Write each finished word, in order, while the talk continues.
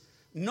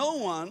No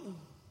one,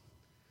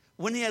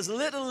 when he has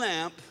lit a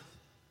lamp,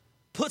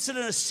 puts it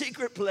in a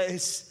secret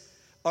place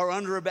or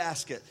under a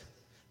basket,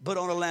 but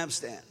on a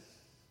lampstand,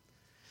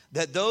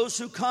 that those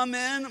who come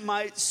in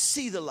might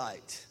see the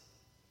light.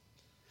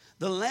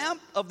 The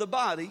lamp of the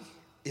body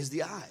is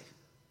the eye.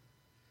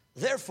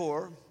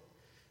 Therefore,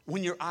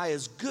 when your eye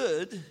is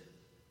good,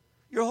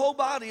 your whole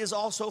body is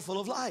also full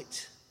of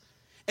light.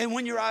 And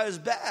when your eye is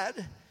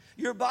bad,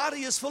 your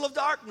body is full of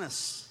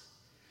darkness.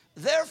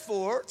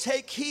 Therefore,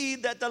 take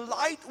heed that the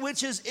light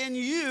which is in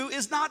you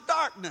is not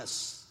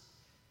darkness.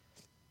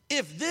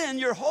 If then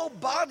your whole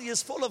body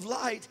is full of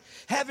light,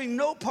 having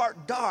no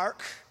part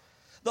dark,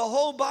 the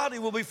whole body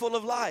will be full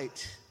of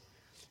light,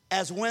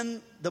 as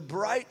when the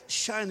bright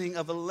shining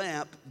of a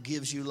lamp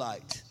gives you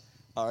light.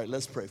 All right,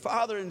 let's pray.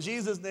 Father, in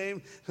Jesus'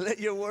 name, let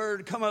your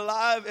word come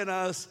alive in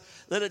us.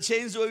 Let it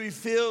change the way we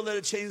feel. Let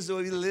it change the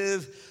way we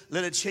live.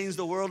 Let it change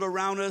the world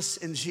around us.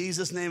 In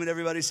Jesus' name, and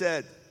everybody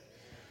said.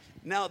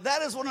 Now,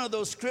 that is one of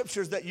those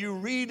scriptures that you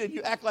read and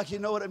you act like you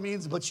know what it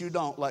means, but you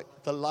don't. Like,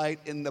 the light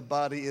in the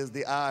body is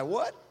the eye.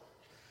 What?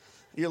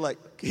 You're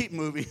like, keep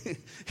moving.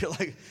 You're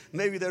like,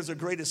 maybe there's a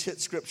greatest hit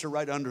scripture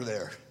right under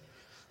there.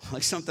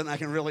 Like something I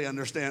can really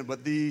understand. But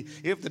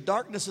if the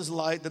darkness is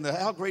light, then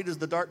how great is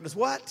the darkness?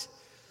 What?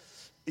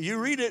 You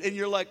read it and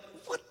you're like,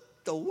 what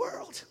the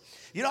world?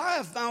 You know, I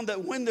have found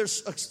that when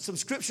there's some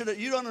scripture that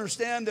you don't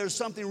understand, there's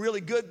something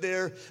really good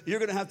there, you're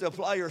going to have to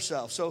apply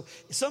yourself. So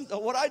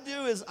what I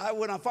do is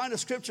when I find a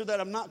scripture that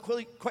I'm not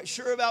quite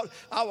sure about,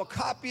 I will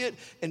copy it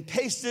and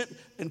paste it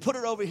and put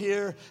it over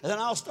here, and then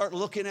I'll start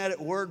looking at it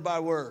word by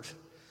word.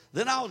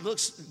 Then I'll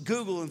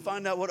Google and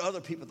find out what other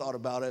people thought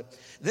about it.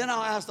 Then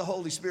I'll ask the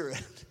Holy Spirit.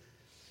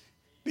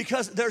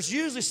 Because there's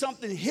usually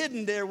something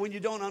hidden there when you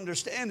don't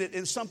understand it,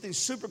 and something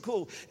super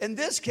cool. In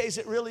this case,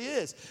 it really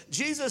is.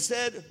 Jesus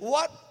said,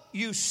 what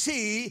you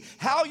see,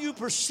 how you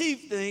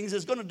perceive things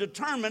is going to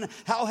determine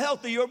how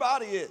healthy your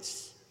body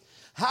is.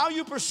 How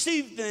you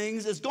perceive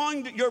things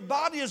your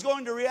body is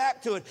going to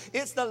react to it.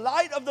 It's the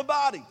light of the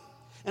body.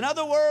 In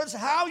other words,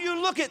 how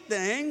you look at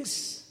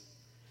things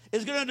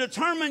is going to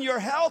determine your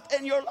health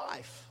and your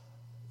life.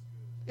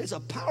 It's a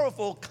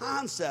powerful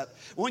concept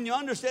when you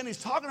understand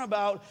he's talking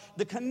about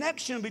the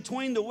connection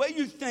between the way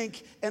you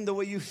think and the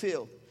way you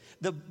feel.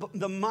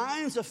 The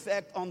mind's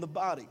effect on the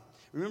body.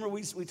 Remember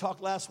we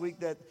talked last week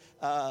that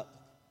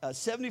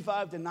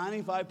 75 to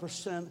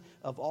 95%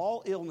 of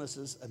all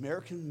illnesses,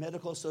 American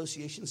Medical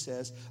Association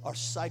says, are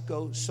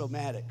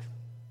psychosomatic.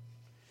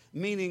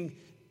 Meaning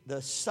the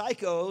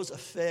psychos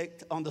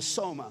effect on the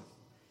soma.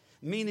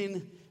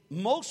 Meaning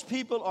most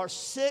people are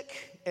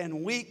sick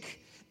and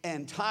weak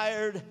and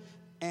tired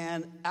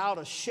and out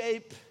of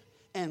shape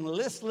and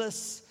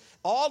listless.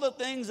 All the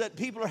things that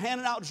people are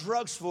handing out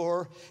drugs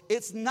for,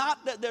 it's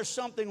not that there's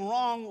something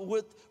wrong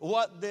with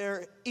what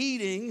they're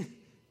eating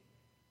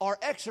or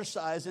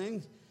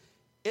exercising.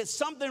 It's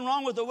something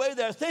wrong with the way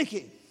they're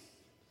thinking.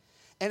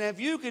 And if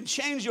you can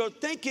change your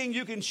thinking,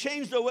 you can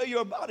change the way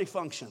your body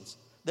functions.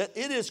 That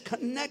it is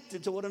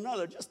connected to one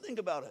another. Just think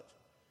about it.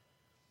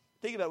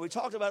 Think about it. We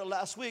talked about it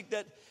last week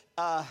that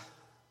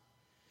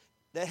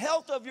the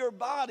health of your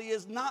body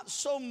is not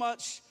so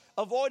much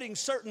avoiding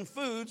certain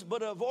foods,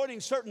 but avoiding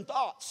certain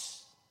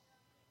thoughts.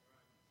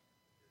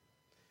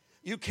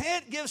 You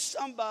can't give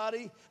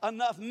somebody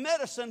enough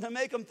medicine to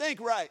make them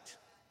think right.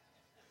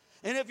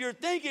 And if you're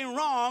thinking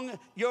wrong,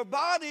 your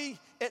body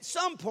at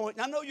some point,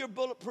 and I know you're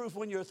bulletproof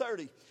when you're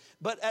 30,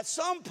 but at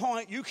some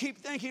point you keep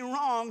thinking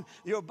wrong,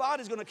 your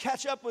body's going to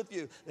catch up with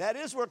you. That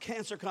is where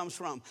cancer comes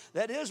from.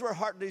 That is where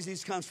heart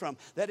disease comes from.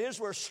 That is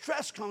where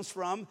stress comes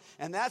from.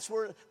 And that's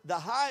where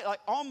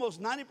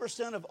almost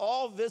 90% of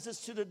all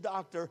visits to the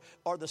doctor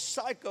are the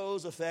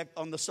psycho's effect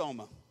on the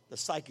soma. The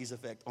psyche's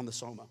effect on the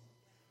soma.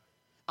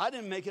 I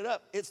didn't make it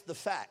up. It's the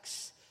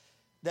facts.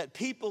 That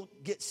people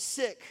get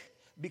sick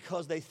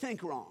because they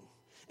think wrong.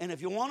 And if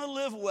you want to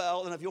live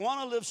well and if you want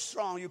to live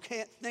strong, you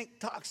can't think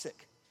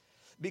toxic.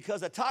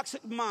 Because a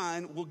toxic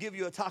mind will give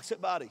you a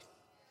toxic body.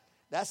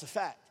 That's a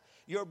fact.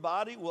 Your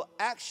body will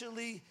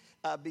actually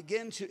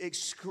begin to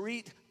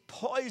excrete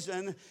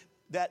poison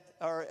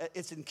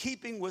it's in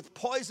keeping with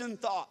poison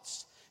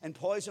thoughts and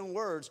poison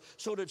words.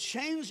 So to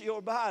change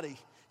your body,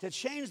 to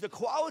change the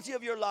quality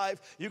of your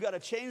life, you got to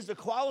change the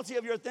quality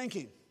of your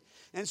thinking.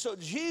 And so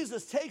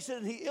Jesus takes it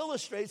and he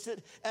illustrates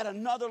it at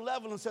another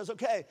level and says,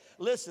 okay,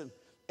 listen,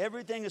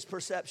 everything is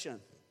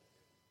perception.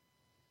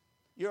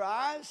 Your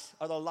eyes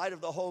are the light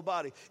of the whole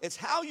body. It's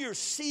how you're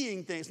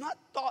seeing things, not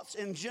thoughts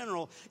in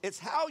general. It's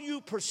how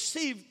you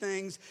perceive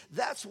things.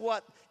 That's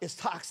what is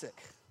toxic.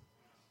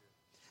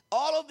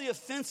 All of the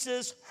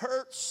offenses,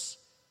 hurts,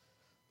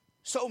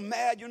 so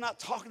mad you're not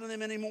talking to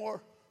them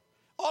anymore.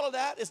 All of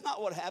that is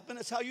not what happened.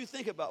 It's how you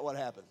think about what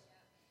happened.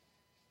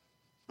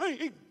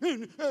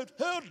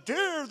 How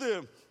dare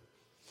them?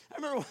 I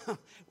remember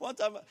one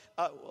time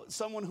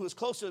someone who was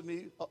close to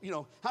me, how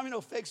many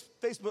know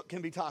Facebook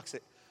can be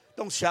toxic?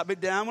 Don't shout me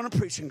down when I'm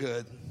preaching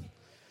good.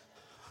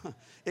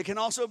 It can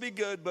also be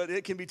good, but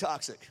it can be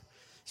toxic.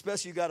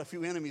 Especially you got a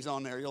few enemies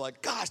on there. You're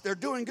like, gosh, they're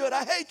doing good.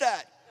 I hate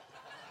that.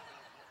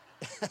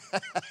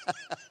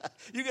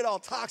 You get all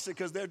toxic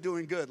because they're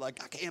doing good.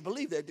 Like, I can't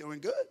believe they're doing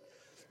good.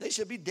 They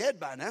should be dead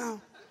by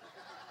now.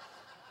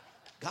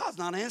 God's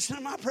not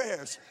answering my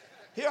prayers.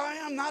 Here I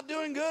am not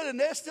doing good and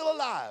they're still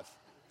alive.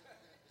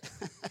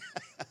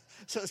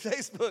 So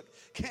Facebook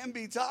can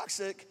be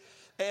toxic.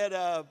 And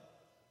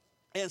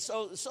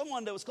so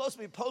someone that was close to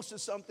me posted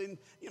something,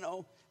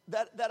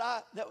 that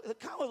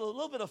kind of was a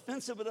little bit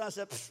offensive, but then I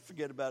said,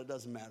 forget about it,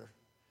 doesn't matter.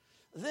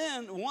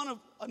 Then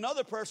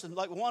another person,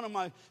 like one of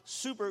my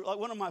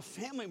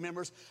family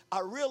members, I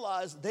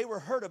realized they were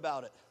hurt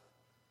about it.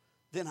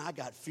 Then I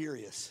got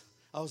furious.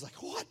 I was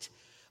like, what?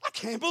 I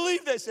can't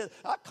believe they said.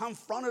 I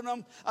confronted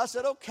them. I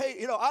said,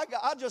 okay,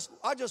 I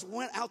just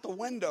went out the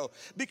window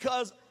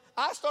because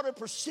I started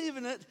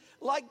perceiving it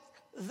like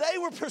they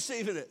were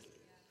perceiving it.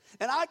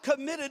 And I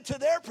committed to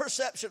their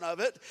perception of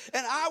it.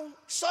 And I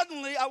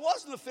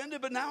wasn't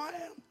offended, but now I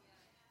am.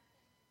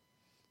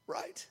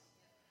 Right?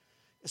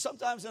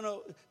 Sometimes,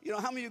 how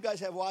many of you guys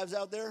have wives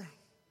out there?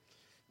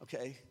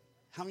 Okay.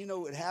 How many know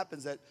what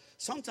happens that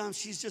sometimes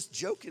she's just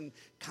joking,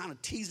 kind of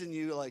teasing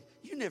you like,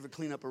 you never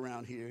clean up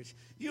around here.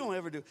 You don't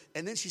ever do.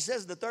 And then she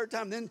says it the third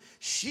time, then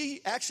she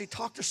actually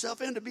talked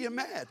herself into being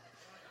mad.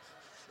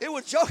 It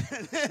was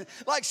joking.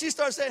 Like she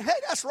started saying, hey,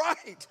 that's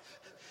right.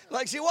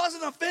 Like she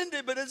wasn't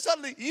offended, but then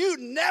suddenly, you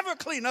never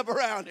clean up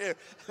around here.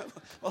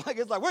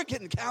 It's like we're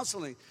getting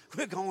counseling.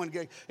 We're going,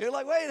 you're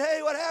like, wait, hey,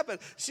 what happened?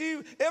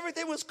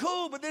 Everything was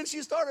cool, but then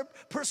she started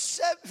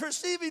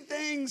perceiving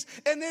things,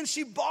 and then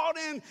she bought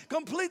in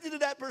completely to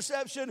that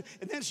perception,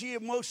 and then she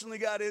emotionally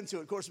got into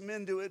it. Of course,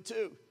 men do it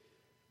too.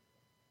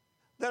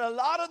 That a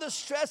lot of the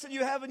stress that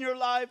you have in your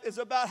life is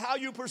about how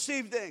you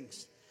perceive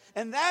things.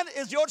 And that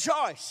is your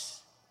choice.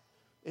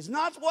 It's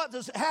not what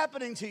is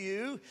happening to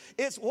you.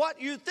 It's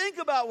what you think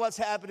about what's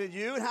happening to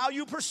you and how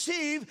you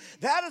perceive.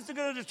 That is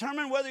going to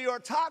determine whether you're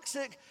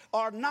toxic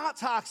or not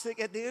toxic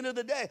at the end of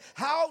the day.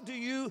 How do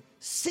you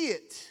see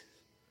it?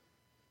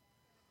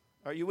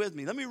 Are you with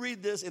me? Let me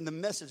read this in the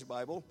Message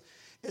Bible.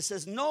 It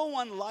says, no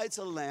one lights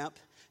a lamp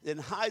and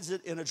hides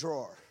it in a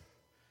drawer.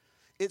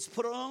 It's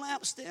put on a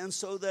lampstand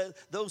so that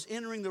those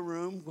entering the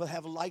room will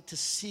have light to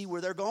see where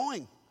they're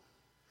going.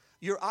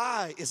 Your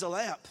eye is a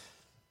lamp,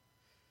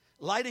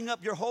 lighting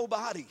up your whole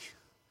body.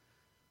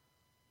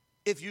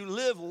 If you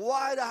live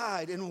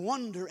wide-eyed in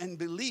wonder and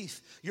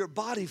belief, your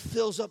body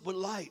fills up with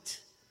light.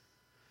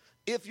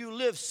 If you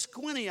live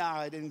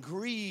squinty-eyed in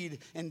greed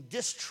and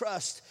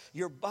distrust,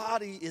 your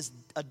body is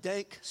a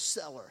dank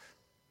cellar.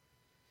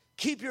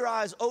 Keep your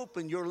eyes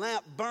open, your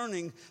lamp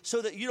burning,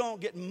 so that you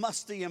don't get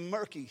musty and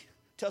murky.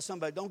 Tell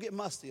somebody, don't get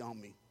musty on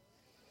me.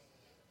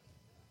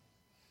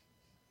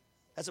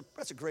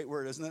 That's a great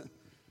word, isn't it?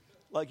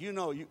 Like,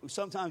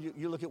 sometimes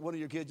you look at one of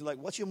your kids, you're like,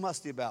 what's you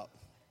musty about?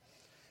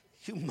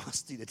 You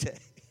musty today.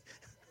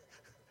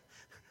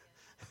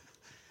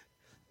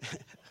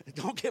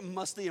 Don't get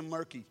musty and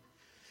murky.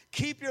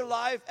 Keep your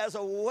life as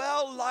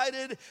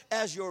well-lighted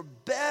as your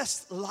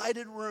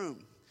best-lighted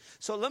room.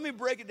 So let me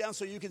break it down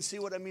so you can see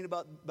what I mean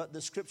about the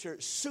scripture.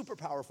 It's super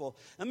powerful.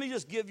 Let me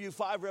just give you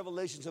 5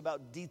 revelations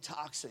about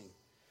detoxing.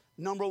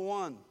 Number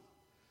 1.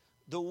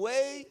 The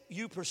way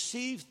you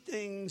perceive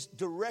things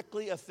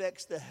directly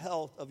affects the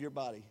health of your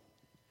body.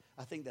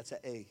 I think that's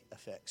A,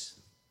 affects.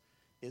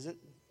 Is it?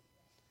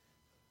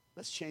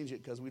 Let's change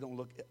it because we don't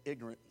look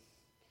ignorant.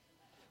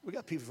 We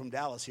got people from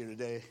Dallas here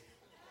today.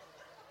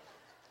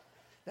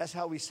 That's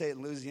how we say it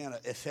in Louisiana,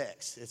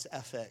 affects. It's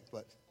affect,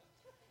 but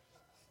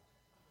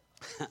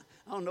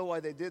I don't know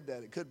why they did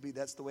that. It could be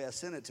that's the way I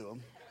sent it to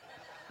them.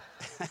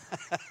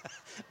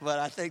 But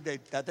I think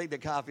they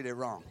copied it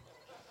wrong.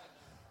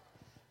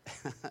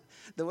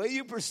 The way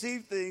you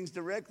perceive things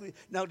directly.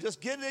 Now,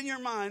 just get it in your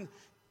mind.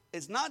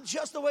 It's not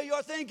just the way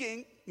you're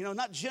thinking,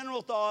 not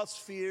general thoughts,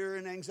 fear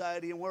and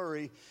anxiety and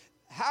worry.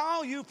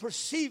 How you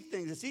perceive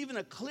things, it's even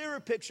a clearer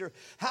picture.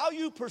 How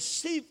you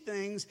perceive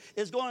things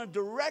is going to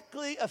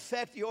directly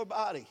affect your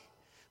body.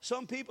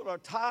 Some people are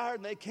tired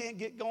and they can't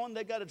get going.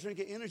 They got to drink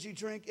an energy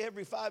drink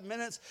every 5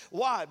 minutes.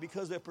 Why?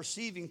 Because they're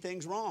perceiving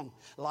things wrong.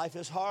 Life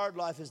is hard.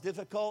 Life is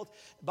difficult.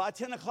 By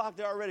 10 o'clock,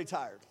 they're already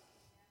tired.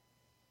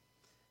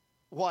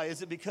 Why?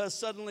 Is it because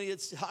suddenly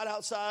it's hot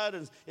outside?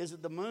 And is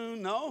it the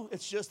moon? No,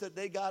 it's just that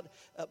they got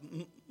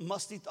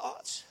musty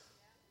thoughts.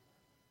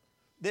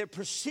 They're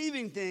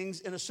perceiving things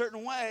in a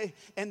certain way,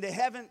 and they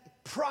haven't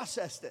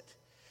processed it.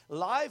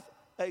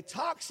 A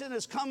toxin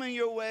is coming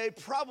your way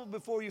probably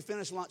before you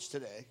finish lunch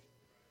today.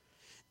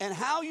 And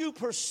how you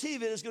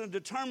perceive it is going to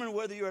determine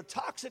whether you're a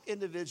toxic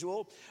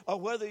individual or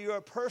whether you're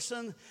a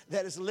person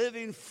that is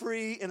living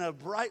free in a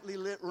brightly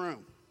lit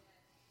room.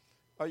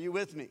 Are you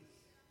with me?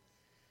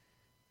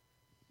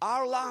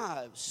 Our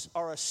lives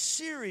are a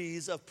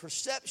series of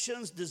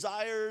perceptions,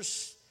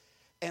 desires,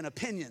 and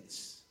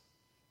opinions.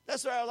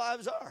 That's what our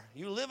lives are.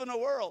 You live in a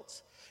world.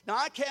 Now,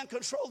 I can't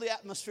control the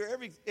atmosphere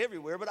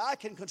everywhere, but I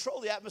can control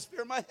the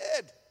atmosphere in my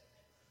head.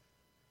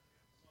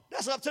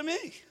 That's up to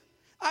me.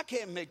 I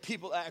can't make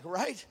people act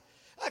right.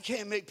 I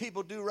can't make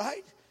people do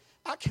right.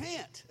 I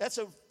can't. That's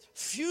a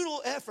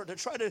futile effort to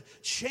try to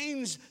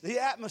change the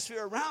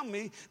atmosphere around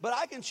me, but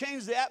I can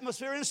change the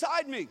atmosphere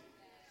inside me.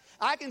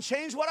 I can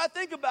change what I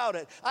think about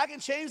it. I can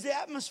change the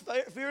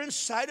atmosphere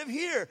inside of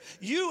here.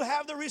 You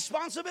have the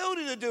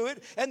responsibility to do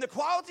it, and the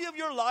quality of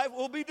your life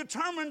will be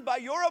determined by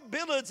your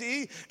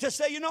ability to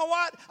say, you know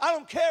what? I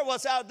don't care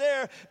what's out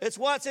there. It's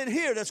what's in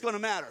here that's going to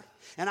matter.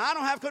 And I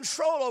don't have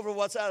control over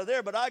what's out of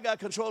there, but I got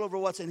control over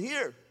what's in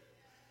here.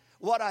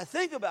 What I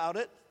think about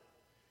it,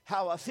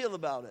 how I feel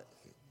about it.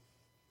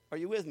 Are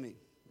you with me?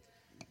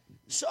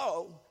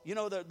 So, you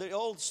know the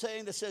old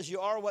saying that says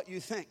you are what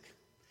you think.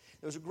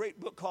 There's a great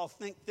book called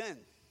Think Thin.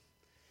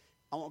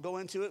 I won't go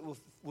into it.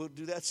 We'll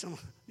do that some. I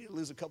need to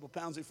lose a couple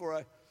pounds before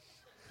I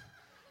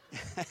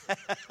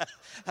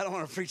don't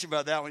want to preach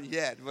about that one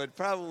yet, but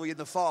probably in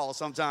the fall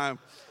sometime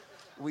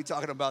we'll be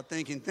talking about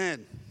thinking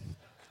thin.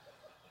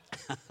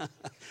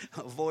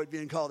 Avoid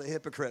being called a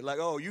hypocrite. Like,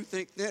 oh, you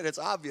think thin. It's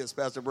obvious,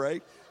 Pastor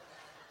Bray.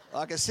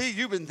 I can see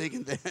you've been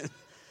thinking thin.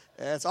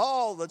 That's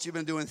all that you've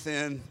been doing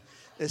thin.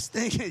 Is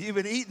thinking. You've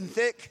been eating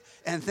thick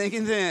and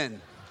thinking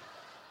thin.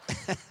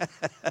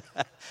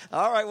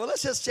 All right, well,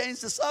 let's just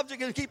change the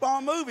subject and keep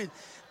on moving,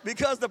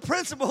 because the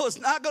principle is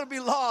not going to be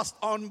lost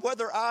on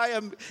whether I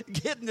am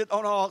getting it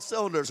on all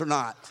cylinders or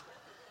not.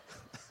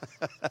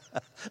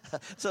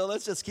 So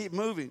let's just keep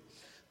moving.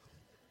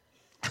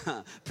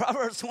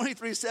 Proverbs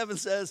 23:7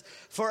 says,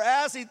 for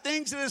as he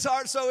thinks in his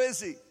heart, so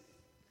is he.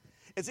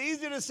 It's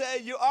easy to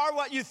say you are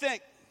what you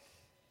think.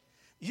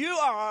 You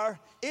are,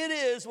 it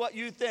is what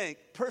you think.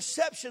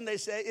 Perception, they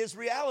say, is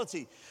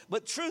reality.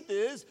 But truth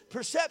is,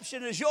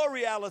 perception is your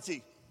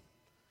reality.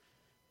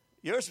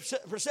 Your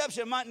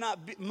perception might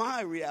not be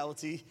my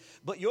reality,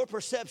 but your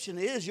perception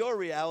is your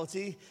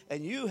reality,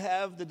 and you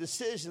have the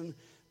decision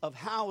of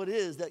how it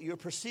is that you're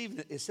perceiving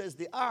it. It says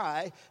the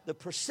eye, the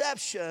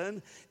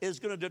perception, is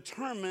going to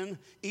determine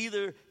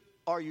either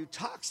are you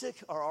toxic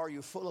or are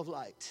you full of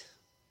light.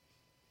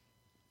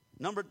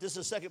 This is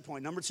the second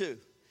point. Number 2.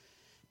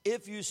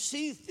 If you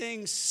see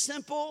things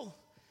simple,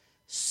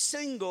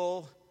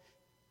 single,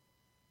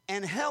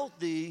 and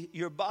healthy,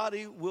 your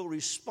body will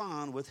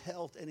respond with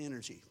health and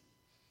energy.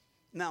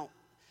 Now,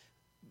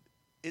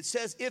 it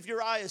says if your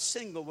eye is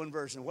single, one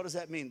version. What does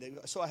that mean?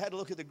 So I had to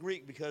look at the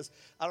Greek because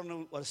I don't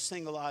know what a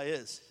single eye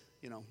is.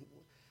 You know,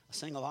 a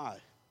single eye.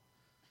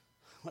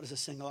 What is a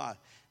single eye?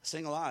 A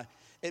single eye.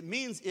 It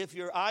means if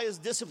your eye is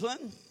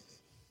disciplined,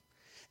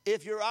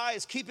 if your eye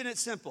is keeping it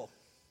simple.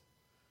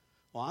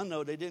 Well, I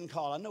know they didn't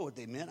call. I know what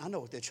they meant. I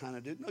know what they're trying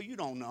to do. No, you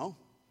don't know.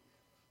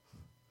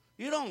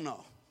 You don't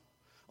know.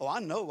 Oh, I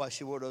know why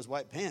she wore those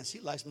white pants.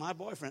 She likes my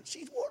boyfriend.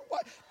 She wore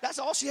white. That's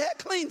all she had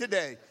clean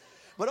today.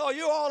 But, oh,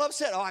 you're all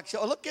upset.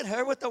 Oh, look at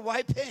her with the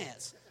white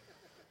pants.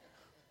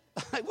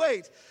 Like,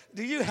 wait,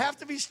 do you have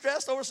to be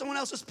stressed over someone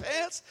else's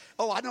pants?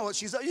 Oh, I know what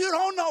she's up to. You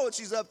don't know what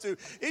she's up to.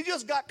 It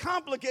just got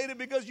complicated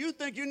because you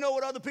think you know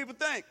what other people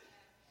think.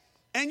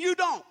 And you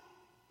don't.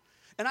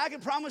 And I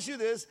can promise you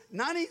this,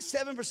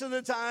 97% of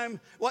the time,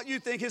 what you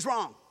think is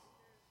wrong.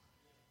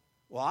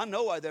 Well, I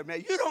know why they're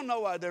mad. You don't know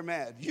why they're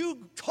mad.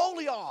 You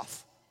totally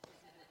off.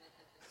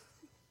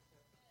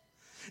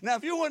 Now,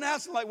 if you wouldn't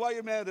ask them, like, why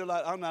you're mad, they're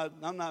like, I'm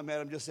not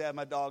mad. I'm just sad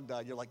my dog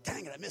died. You're like,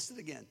 dang it, I missed it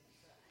again.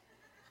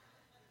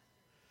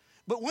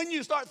 But when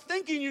you start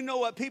thinking you know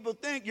what people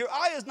think, your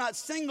eye is not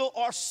single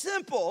or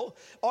simple,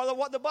 or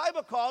what the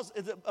Bible calls,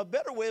 is a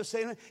better way of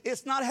saying it,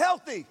 it's not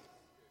healthy.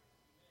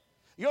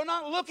 You're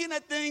not looking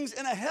at things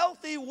in a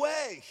healthy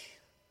way.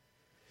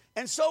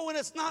 And so when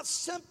it's not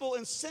simple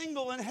and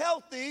single and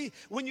healthy,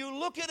 when you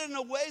look at it in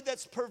a way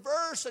that's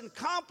perverse and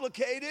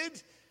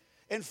complicated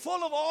and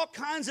full of all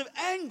kinds of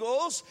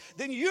angles,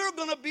 then you're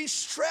going to be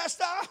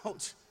stressed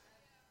out.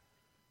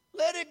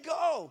 Let it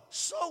go.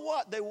 So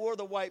what? They wore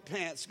the white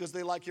pants because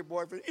they like your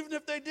boyfriend. Even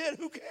if they did,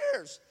 who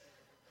cares?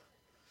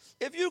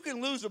 If you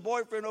can lose a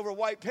boyfriend over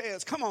white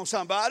pants, come on,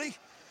 somebody.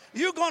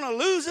 You're going to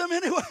lose him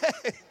anyway.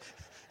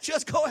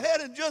 Just go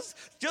ahead and just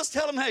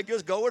tell them, hey,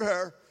 just go with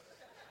her.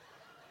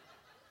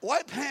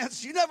 White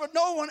pants,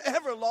 no one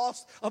ever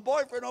lost a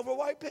boyfriend over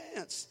white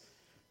pants.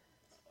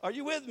 Are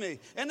you with me?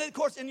 And then, of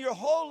course, in your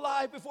whole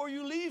life before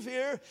you leave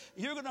here,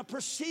 you're going to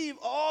perceive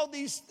all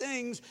these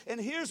things. And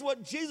here's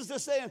what Jesus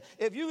is saying.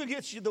 If you can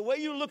get the way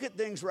you look at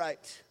things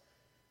right,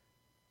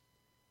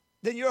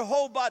 then your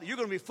whole body, you're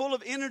going to be full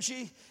of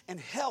energy, and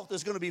health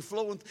is going to be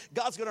flowing.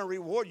 God's going to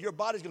reward. Your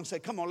body's going to say,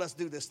 come on, let's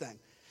do this thing.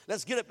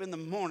 Let's get up in the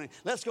morning.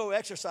 Let's go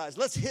exercise.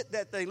 Let's hit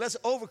that thing. Let's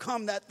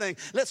overcome that thing.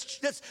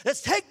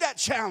 Let's take that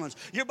challenge.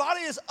 Your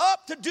body is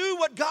up to do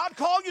what God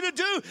called you to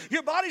do.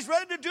 Your body's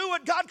ready to do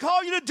what God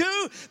called you to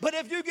do. But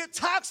if you get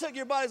toxic,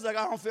 your body's like,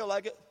 I don't feel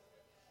like it.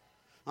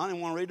 I don't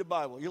even want to read the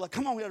Bible. You're like,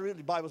 come on, we got to read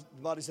the Bible.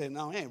 The body's saying,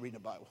 no, I ain't reading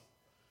the Bible.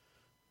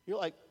 You're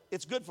like,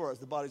 it's good for us.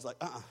 The body's like,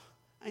 I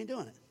ain't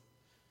doing it.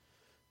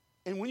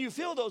 And when you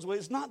feel those ways,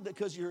 it's not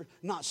because you're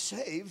not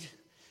saved.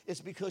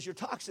 It's because you're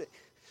toxic.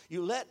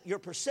 You let your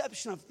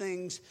perception of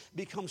things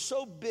become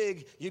so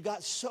big, you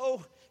got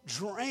so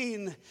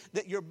drained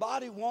that your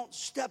body won't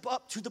step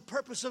up to the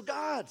purpose of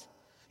God.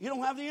 You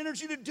don't have the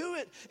energy to do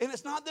it. And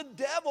it's not the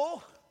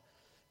devil.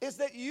 is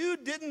that you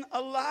didn't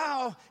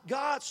allow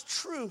God's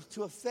truth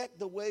to affect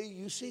the way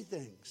you see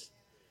things.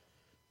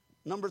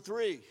 Number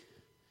 3,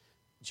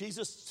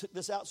 Jesus took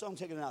this out, so I'm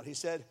taking it out. He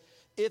said,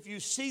 if you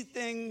see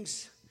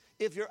things,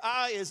 if your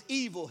eye is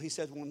evil, he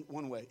said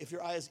one way, if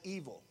your eye is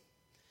evil.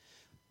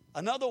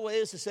 Another way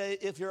is to say,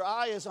 if your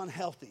eye is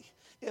unhealthy,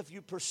 if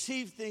you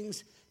perceive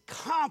things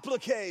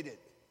complicated.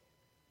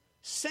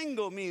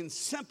 Single means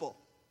simple.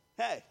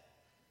 Hey,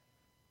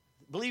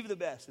 believe the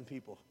best in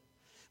people.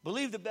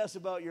 Believe the best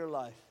about your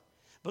life.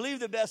 Believe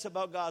the best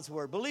about God's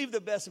word. Believe the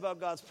best about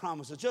God's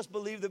promises. Just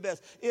believe the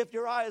best. If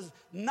your eye is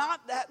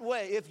not that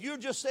way, if you're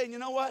just saying, you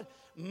know what,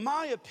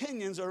 my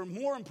opinions are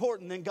more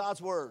important than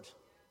God's word.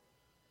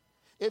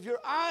 If your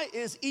eye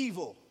is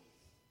evil,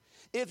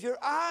 if your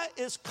eye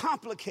is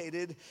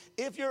complicated,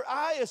 if your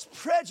eye is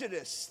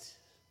prejudiced,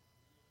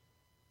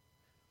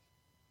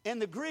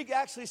 and the Greek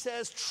actually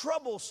says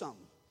troublesome.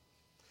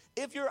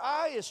 If your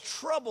eye is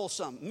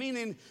troublesome,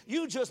 meaning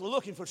you just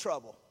looking for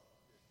trouble.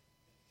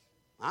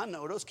 I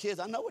know those kids,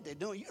 I know what they're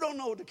doing. You don't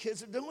know what the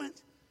kids are doing.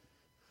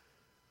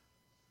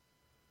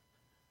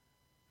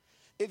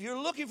 If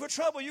you're looking for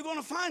trouble, you're going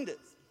to find it.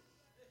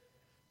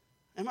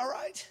 Am I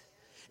right?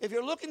 If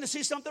you're looking to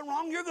see something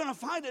wrong, you're going to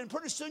find it. And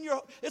pretty soon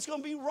it's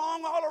going to be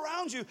wrong all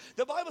around you.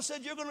 The Bible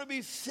said you're going to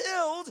be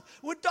filled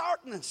with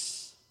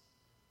darkness.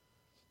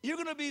 You're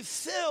going to be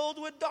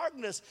filled with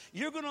darkness.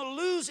 You're going to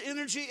lose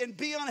energy and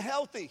be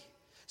unhealthy.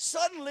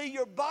 Suddenly,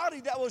 your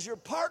body that was your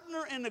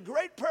partner in a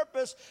great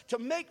purpose to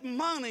make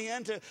money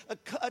and to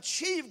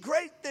achieve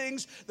great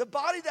things, the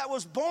body that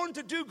was born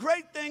to do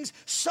great things,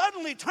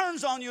 suddenly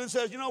turns on you and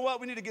says, you know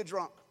what, we need to get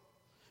drunk.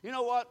 You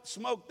know what,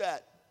 smoke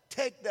that,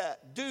 take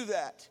that, do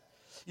that.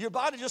 Your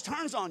body just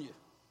turns on you.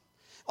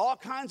 All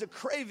kinds of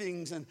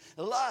cravings and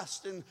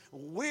lust and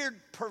weird,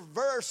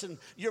 perverse, and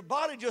your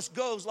body just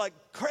goes like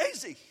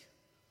crazy.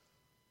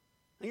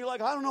 And you're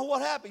like, I don't know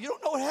what happened. You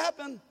don't know what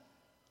happened.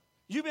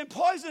 You've been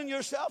poisoning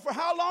yourself for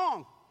how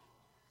long?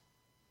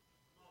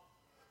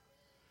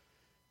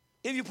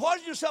 If you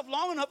poison yourself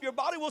long enough, your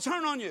body will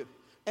turn on you.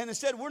 And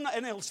instead,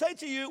 and it'll say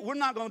to you, we're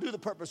not going to do the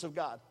purpose of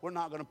God. We're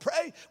not going to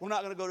pray. We're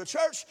not going to go to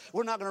church.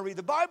 We're not going to read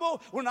the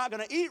Bible. We're not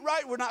going to eat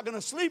right. We're not going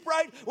to sleep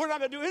right. We're not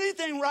going to do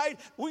anything right.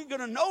 We're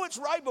going to know it's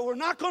right, but we're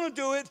not going to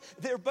do it.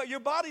 But your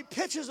body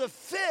pitches a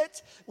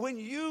fit when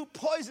you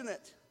poison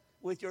it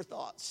with your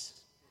thoughts.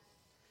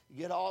 You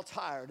get all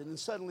tired, and then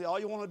suddenly all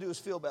you want to do is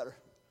feel better.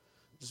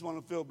 Just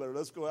want to feel better.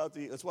 Let's go out to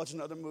eat. Let's watch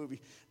another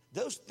movie.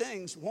 Those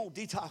things won't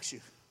detox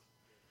you.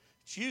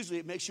 Usually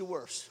it makes you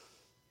worse.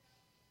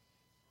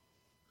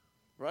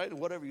 Right? And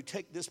whatever, you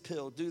take this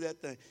pill, do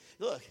that thing.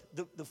 Look,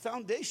 the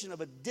foundation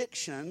of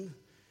addiction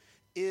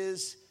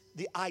is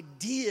the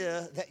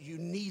idea that you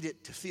need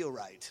it to feel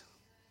right.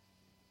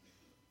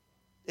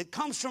 It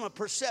comes from a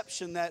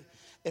perception that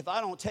if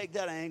I don't take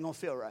that, I ain't going to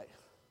feel right.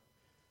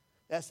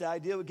 That's the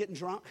idea with getting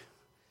drunk,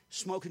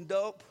 smoking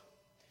dope.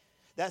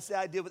 That's the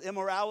idea with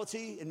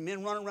immorality and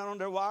men running around on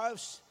their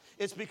wives.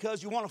 It's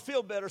because you want to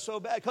feel better so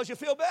bad because you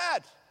feel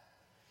bad.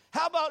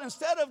 How about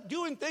instead of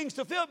doing things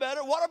to feel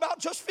better, what about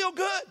just feel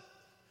good?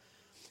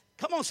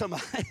 Come on,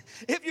 somebody.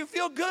 If you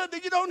feel good,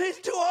 then you don't need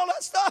to do all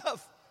that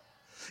stuff.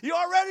 You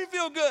already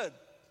feel good.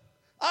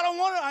 I don't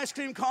want an ice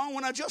cream cone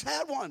when I just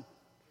had one.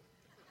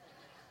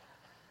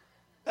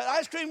 That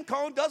ice cream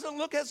cone doesn't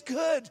look as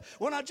good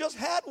when I just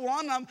had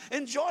one. I'm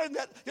enjoying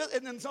that.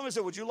 And then somebody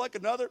said, would you like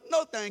another?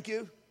 No, thank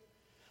you.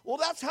 Well,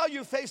 that's how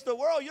you face the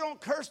world. You don't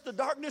curse the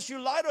darkness.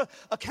 You light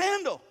a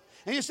candle.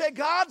 And you say,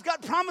 God's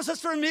got promises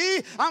for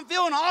me. I'm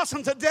feeling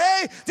awesome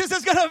today. This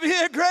is going to be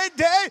a great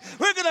day.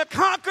 We're going to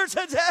conquer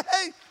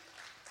today.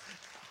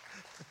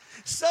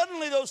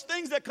 Suddenly, those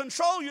things that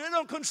control you, they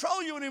don't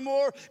control you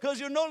anymore because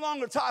you're no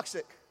longer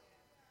toxic.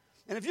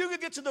 And if you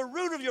could get to the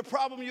root of your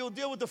problem, you'll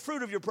deal with the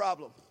fruit of your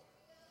problem.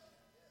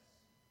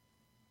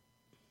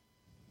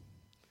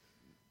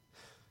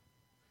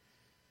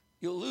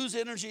 You'll lose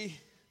energy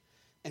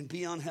and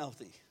be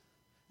unhealthy.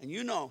 And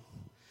you know,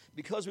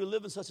 because we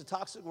live in such a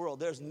toxic world,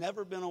 there's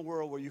never been a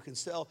world where you can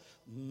sell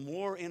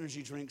more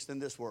energy drinks than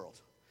this world.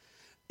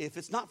 If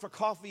it's not for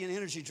coffee and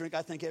energy drink,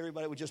 I think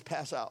everybody would just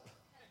pass out.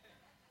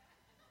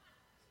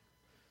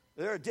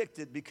 They're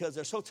addicted because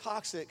they're so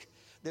toxic,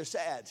 they're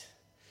sad.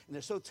 And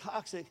they're so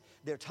toxic,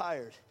 they're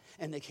tired.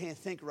 And they can't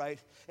think right.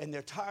 And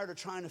they're tired of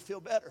trying to feel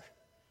better.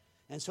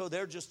 And so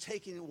they're just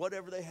taking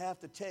whatever they have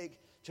to take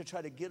to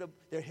try to get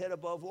their head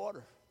above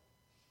water.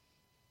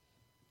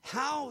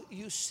 How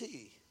you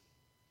see.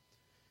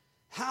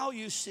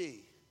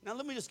 Now,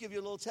 let me just give you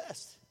a little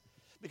test.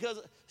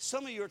 Because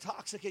some of you are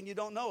toxic and you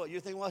don't know it.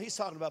 You're thinking, well, he's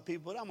talking about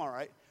people, but I'm all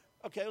right.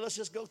 Okay, let's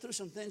just go through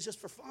some things just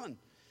for fun.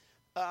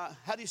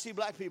 How do you see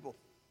black people?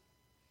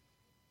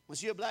 When you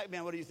see a black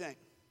man, what do you think?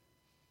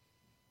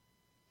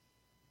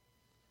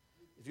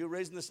 If you're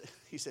raised in this,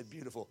 he said,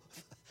 beautiful.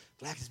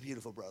 Black is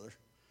beautiful, brother.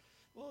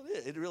 Well,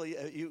 it really,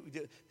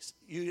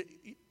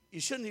 you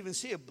shouldn't even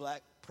see a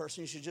black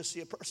person. You should just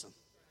see a person.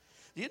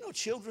 Do you know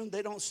children,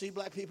 they don't see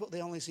black people.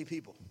 They only see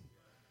people.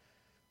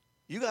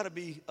 You got to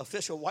be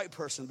official white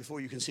person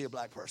before you can see a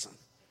black person.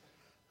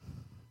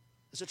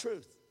 It's the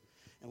truth.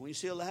 And when you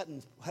see a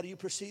Latin, how do you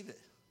perceive it?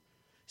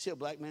 You see a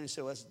black man and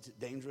say, well, that's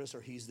dangerous,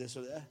 or he's this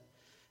or that.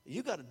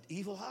 You got an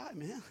evil eye,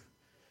 man.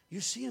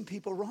 You're seeing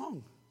people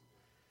wrong.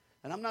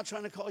 And I'm not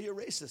trying to call you a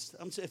racist.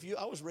 I'm saying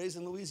I was raised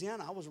in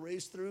Louisiana. I was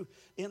raised through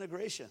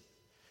integration.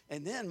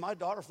 And then my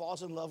daughter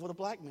falls in love with a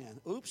black man.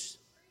 Oops.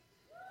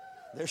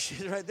 There she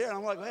is right there. And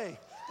I'm like, hey.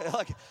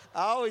 Like,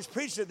 I always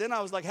preached it. Then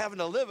I was like having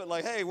to live it.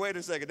 Like, hey, wait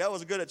a second. That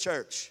was good at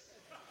church.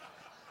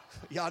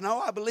 Y'all know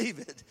I believe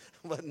it,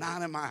 but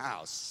not in my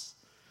house.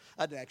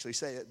 I didn't actually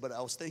say it, but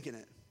I was thinking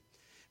it.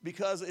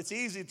 Because it's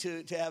easy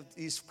to have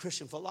these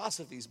Christian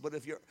philosophies, but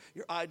if your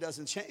eye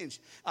doesn't change,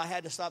 I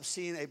had to stop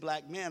seeing a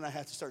black man. I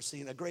had to start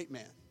seeing a great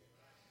man.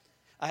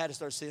 I had to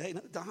start saying, hey,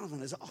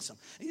 Donovan is awesome.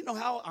 And you know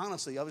how,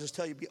 honestly, I was just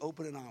tell you, be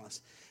open and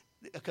honest.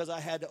 Because I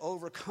had to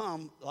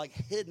overcome like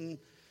hidden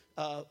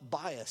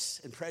bias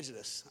and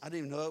prejudice. I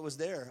didn't even know it was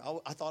there.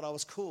 I thought I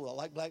was cool. I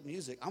like black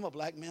music. I'm a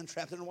black man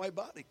trapped in a white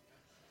body,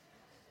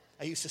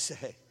 I used to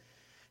say.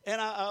 And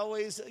I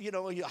always,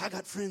 I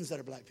got friends that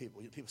are black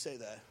people. People say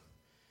that.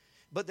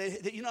 But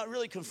you're not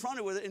really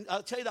confronted with it. And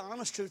I'll tell you the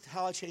honest truth,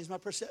 how I changed my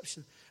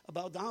perception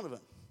about Donovan.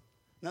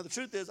 Now, the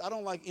truth is, I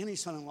don't like any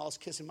son-in-laws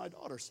kissing my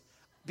daughters.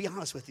 Be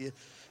honest with you.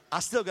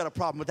 I still got a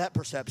problem with that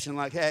perception.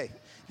 Like, hey,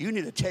 you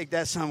need to take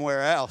that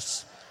somewhere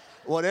else.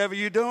 Whatever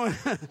you're doing,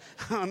 I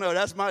don't know,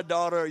 that's my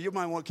daughter. You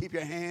might want to keep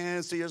your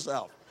hands to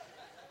yourself.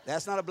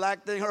 That's not a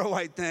black thing or a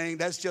white thing.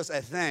 That's just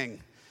a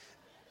thing.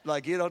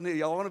 Like, y'all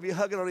want to be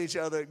hugging on each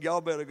other,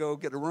 y'all better go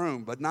get a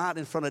room, but not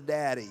in front of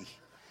daddy.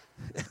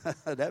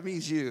 That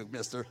means you,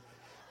 mister.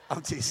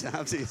 I'm teasing.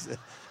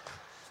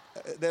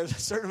 There's a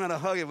certain amount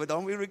of hugging, but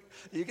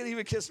you can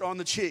even kiss her on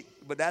the cheek,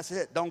 but that's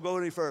it. Don't go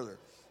any further.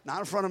 Not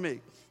in front of me.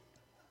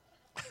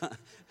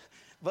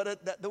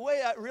 But the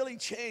way I really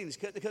changed,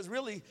 because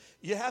really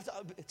you have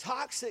to,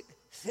 toxic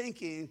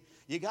thinking,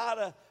 you got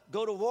to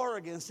go to war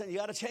against it, and you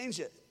got to change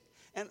it.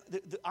 And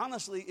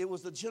honestly, it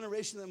was the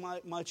generation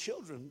of my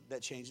children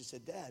that changed it.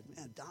 Said, Dad,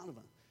 man,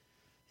 Donovan,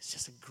 he's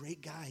just a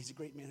great guy. He's a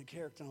great man of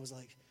character. And I was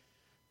like,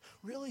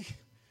 really?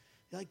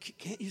 Like,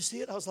 can't you see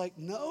it? I was like,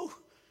 no,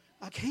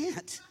 I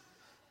can't.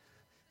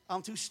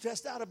 I'm too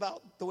stressed out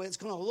about the way it's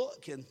going to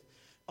look and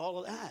all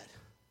of that.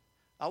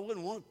 I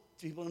wouldn't want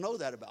people to know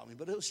that about me,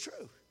 but it was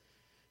true.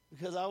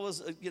 Because I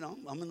was,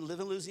 I'm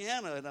living in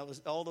Louisiana, and I was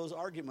all those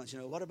arguments,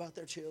 what about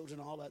their children,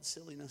 all that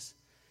silliness.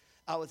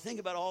 I would think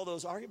about all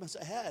those arguments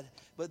I had.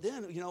 But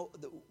then,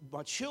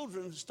 my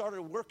children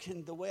started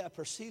working the way I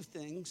perceive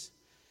things.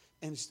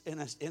 And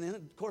then,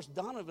 of course,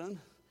 Donovan,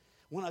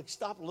 when I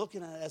stopped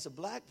looking at it as a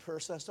black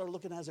person, I started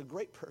looking at it as a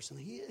great person.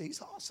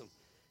 He's awesome.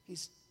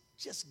 He's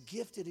just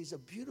gifted. He's a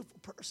beautiful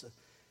person.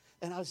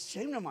 And I was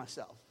ashamed of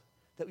myself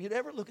that you'd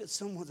ever look at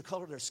someone, the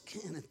color of their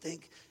skin, and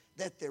think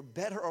that they're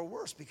better or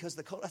worse because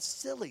the color. That's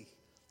silly.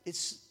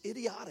 It's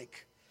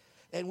idiotic.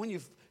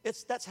 And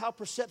that's how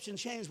perception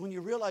changed when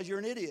you realize you're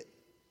an idiot.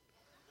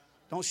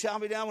 Don't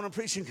shout me down when I'm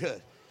preaching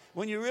good.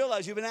 When you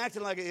realize you've been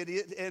acting like an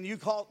idiot and you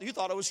thought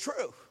it was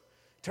true.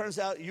 Turns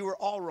out you were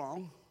all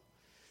wrong.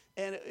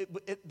 And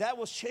that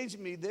was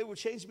changing me. They were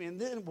changing me.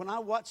 And then when I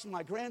watched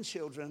my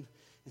grandchildren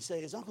and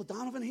say, is Uncle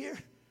Donovan here?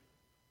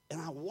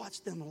 And I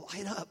watched them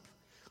light up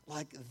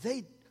like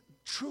they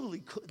truly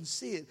couldn't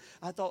see it.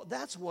 I thought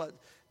that's what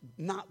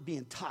not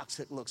being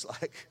toxic looks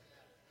like.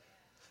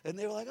 And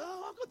they were like,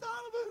 oh, Uncle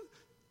Donovan.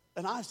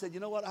 And I said, you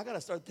know what? I got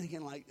to start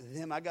thinking like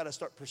them. I got to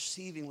start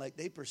perceiving like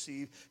they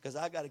perceive, because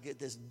I got to get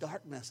this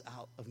darkness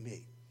out of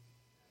me.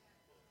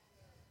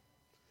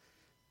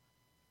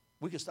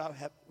 We could stop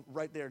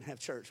right there and have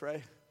church,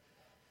 right?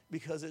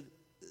 Because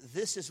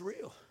this is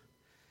real.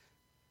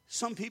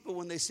 Some people,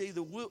 when they see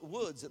the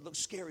woods, it looks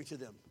scary to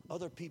them.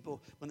 Other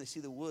people, when they see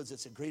the woods,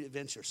 it's a great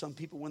adventure. Some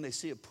people, when they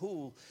see a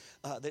pool,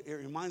 it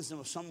reminds them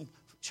of some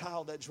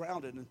child that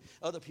drowned. And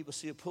other people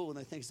see a pool and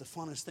they think it's the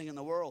funnest thing in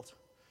the world.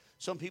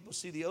 Some people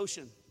see the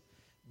ocean,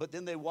 but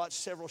then they watch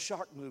several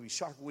shark movies,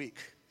 Shark Week.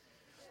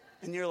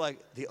 And you're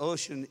like, the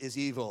ocean is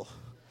evil.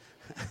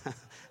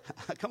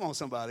 Come on,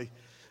 somebody.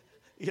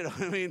 You know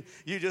what I mean?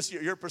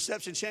 Your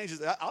perception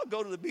changes. I'll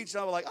go to the beach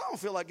and I'm like, I don't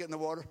feel like getting in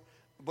the water.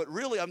 But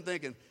really, I'm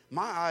thinking,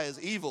 my eye is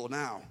evil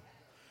now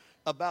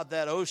about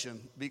that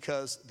ocean,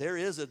 because there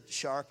is a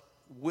shark.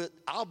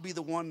 I'll be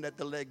the one that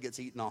the leg gets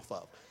eaten off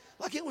of.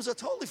 Like it was a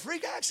totally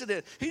freak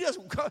accident. He just,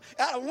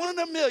 out of 1 in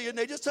a million,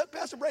 they just took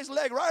Pastor Bray's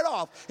leg right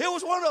off. It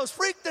was one of those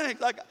freak things.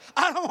 Like,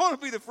 I don't want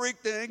to be the freak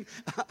thing.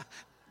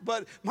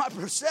 But my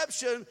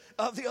perception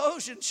of the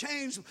ocean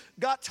changed,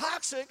 got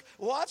toxic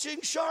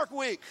watching Shark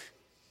Week.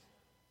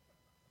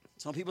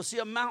 Some people see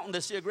a mountain, they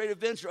see a great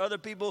adventure. Other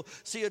people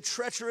see a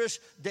treacherous,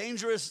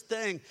 dangerous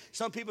thing.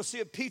 Some people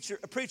see a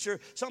preacher.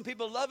 Some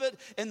people love it,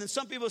 and then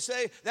some people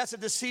say that's a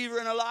deceiver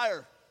and a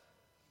liar.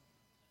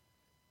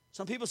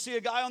 Some people see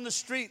a guy on the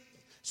street.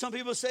 Some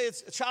people say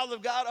it's a child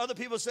of God. Other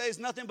people say it's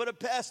nothing but a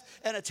pest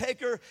and a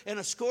taker and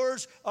a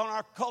scourge on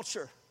our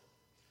culture.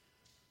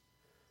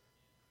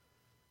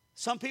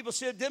 Some people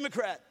see a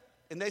Democrat,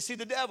 and they see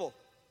the devil.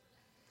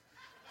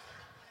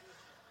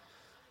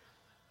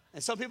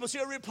 And some people see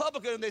a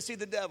Republican and they see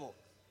the devil.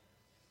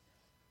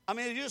 I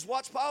mean, if you just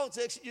watch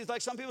politics, it's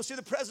like some people see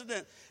the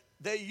president.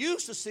 They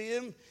used to see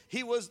him.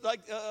 He was like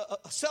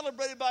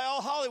celebrated by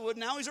all Hollywood.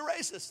 Now he's a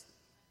racist.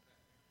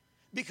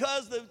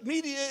 Because the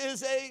media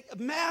is a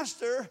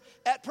master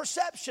at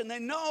perception. They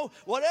know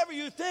whatever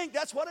you think,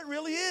 that's what it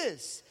really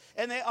is.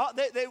 And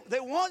they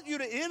want you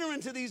to enter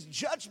into these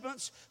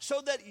judgments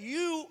so that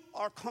you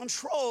are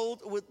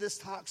controlled with this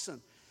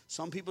toxin.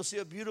 Some people see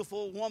a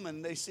beautiful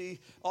woman. They see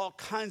all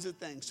kinds of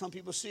things. Some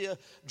people see a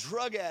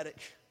drug addict,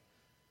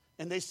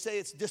 and they say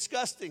it's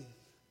disgusting.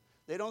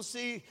 They don't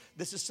see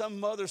this is some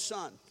mother's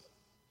son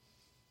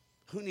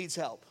who needs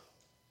help.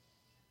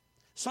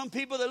 Some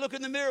people, they look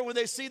in the mirror, when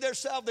they see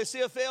themselves, they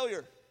see a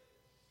failure.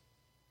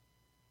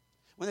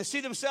 When they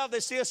see themselves,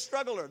 they see a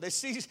struggler. They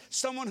see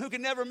someone who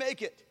can never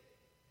make it.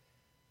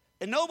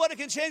 And nobody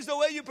can change the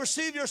way you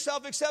perceive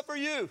yourself except for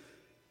you.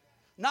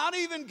 Not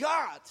even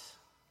God.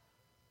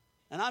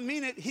 And I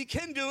mean it, He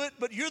can do it,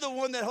 but you're the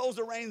one that holds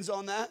the reins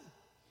on that.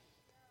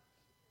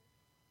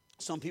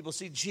 Some people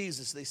see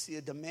Jesus. They see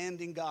a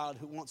demanding God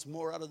who wants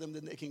more out of them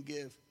than they can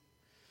give.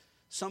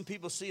 Some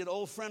people see an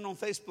old friend on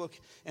Facebook,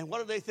 and what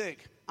do they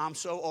think? I'm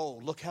so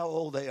old. Look how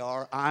old they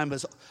are. I'm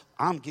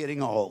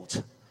getting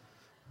old.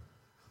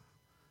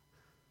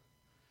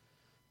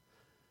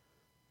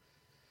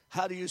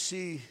 How do you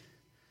see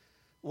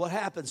what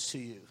happens to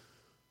you?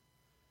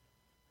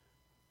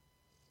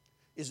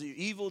 Is your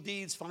evil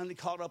deeds finally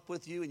caught up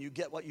with you and you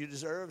get what you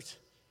deserved?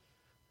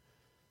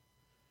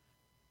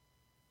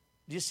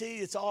 Do you see,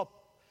 it's all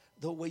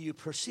the way you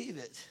perceive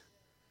it.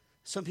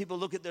 Some people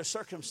look at their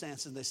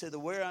circumstances and they say the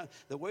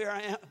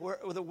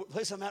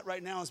place I'm at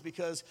right now is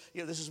because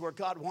this is where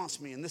God wants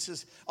me, and this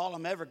is all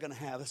I'm ever going to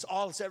have. It's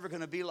all it's ever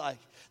going to be like.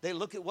 They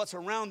look at what's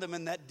around them,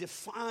 and that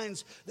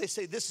defines. They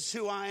say, "This is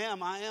who I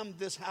am. I am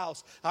this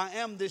house. I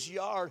am this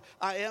yard.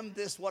 I am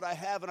this what I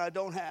have and I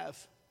don't have."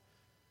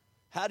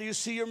 How do you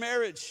see your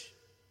marriage?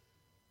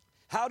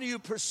 How do you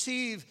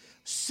perceive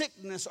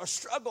sickness or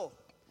struggle?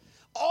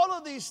 All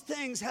of these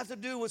things have to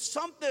do with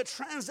something, a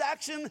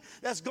transaction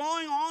that's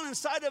going on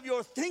inside of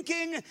your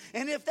thinking.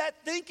 And if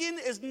that thinking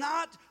is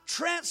not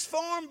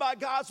transformed by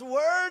God's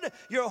word,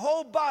 your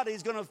whole body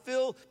is going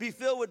to be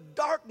filled with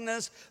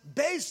darkness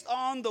based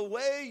on the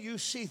way you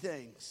see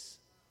things.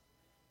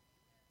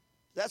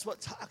 That's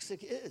what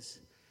toxic is.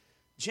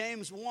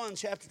 James 1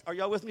 chapter, are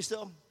y'all with me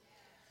still?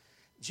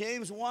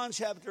 James 1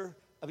 chapter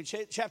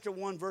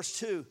 1 verse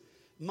 2.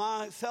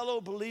 My fellow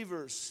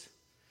believers,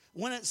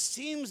 when it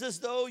seems as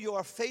though you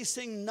are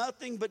facing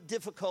nothing but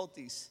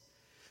difficulties,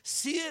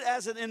 see it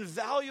as an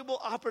invaluable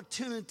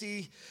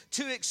opportunity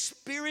to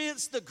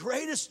experience the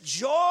greatest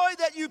joy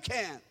that you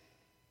can.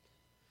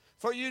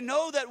 For you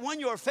know that when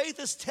your faith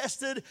is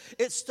tested,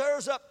 it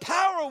stirs up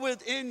power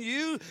within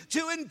you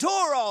to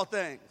endure all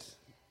things.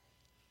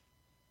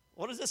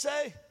 What does it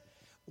say?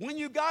 When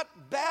you got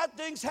bad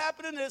things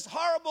happening and it's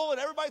horrible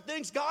and everybody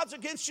thinks God's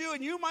against you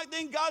and you might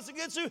think God's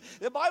against you,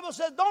 the Bible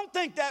says don't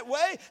think that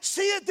way.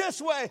 See it this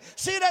way.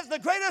 See it as the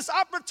greatest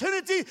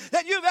opportunity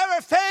that you've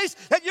ever faced,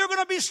 that you're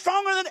going to be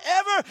stronger than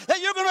ever, that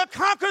you're going to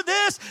conquer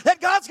this,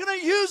 that God's going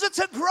to use it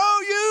to grow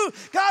you.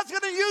 God's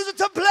going to use it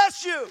to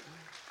bless you.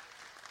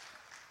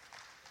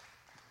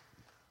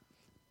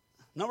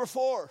 Number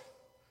 4.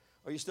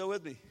 Are you still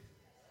with me?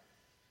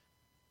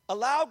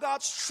 Allow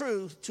God's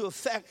truth to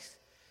affect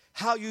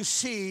how you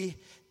see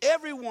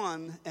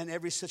everyone and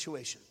every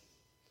situation.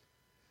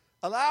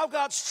 Allow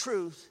God's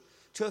truth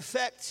to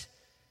affect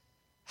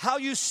how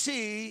you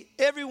see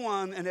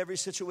everyone and every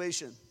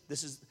situation.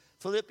 This is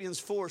Philippians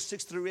 4,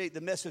 6 through 8,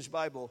 the Message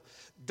Bible.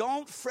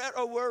 Don't fret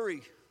or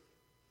worry.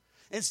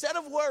 Instead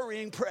of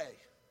worrying, pray.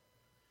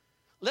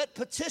 Let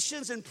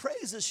petitions and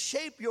praises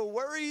shape your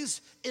worries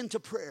into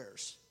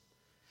prayers,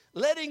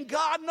 letting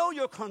God know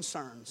your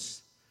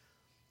concerns.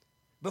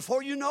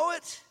 Before you know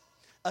it,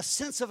 a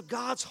sense of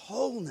God's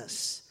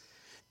wholeness,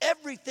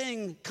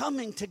 everything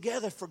coming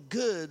together for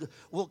good,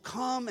 will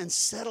come and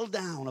settle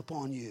down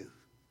upon you.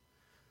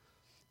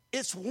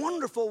 It's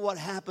wonderful what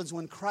happens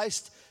when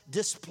Christ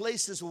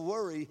displaces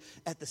worry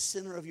at the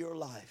center of your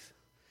life.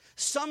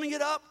 Summing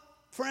it up,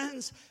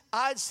 friends,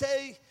 I'd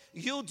say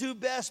you'll do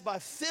best by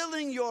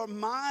filling your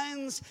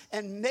minds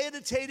and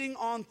meditating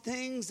on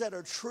things that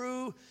are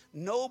true,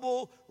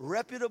 noble,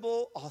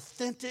 reputable,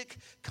 authentic,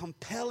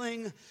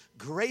 compelling,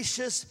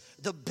 gracious,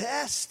 the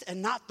best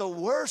and not the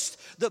worst,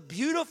 the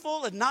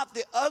beautiful and not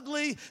the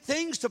ugly,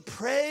 things to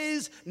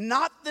praise,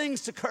 not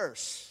things to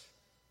curse.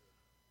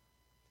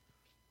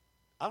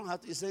 I don't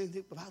have to say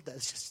anything about that.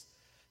 It's just,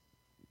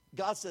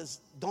 God says,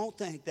 don't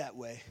think that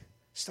way.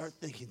 Start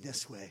thinking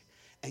this way,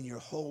 and your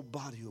whole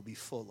body will be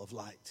full of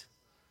light.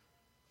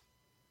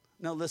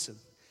 Now listen,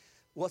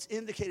 what's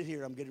indicated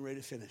here, I'm getting ready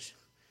to finish.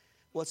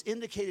 What's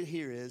indicated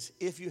here is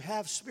if you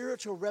have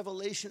spiritual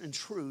revelation and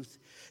truth,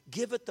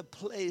 give it the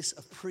place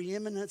of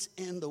preeminence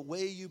in the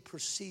way you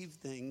perceive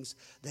things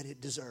that it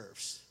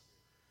deserves.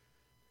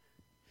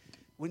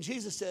 When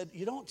Jesus said,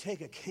 you don't take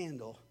a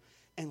candle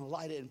and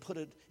light it and put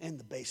it in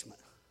the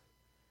basement.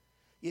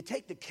 You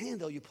take the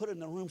candle, you put it in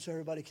the room so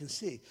everybody can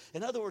see.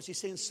 In other words, he's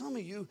saying some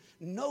of you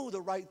know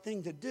the right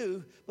thing to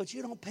do, but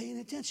you don't pay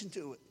any attention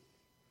to it.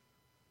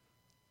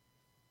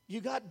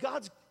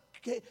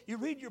 You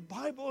read your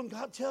Bible and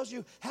God tells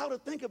you how to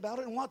think about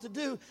it and what to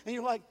do, and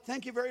you're like,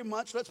 thank you very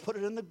much, let's put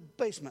it in the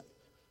basement.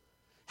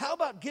 How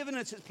about giving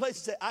it its place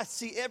and say, I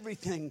see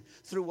everything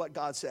through what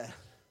God said.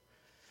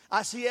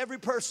 I see every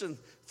person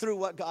through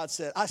what God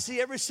said. I see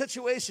every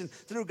situation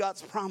through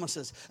God's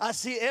promises. I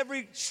see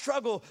every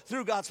struggle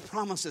through God's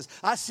promises.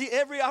 I see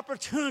every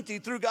opportunity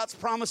through God's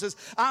promises.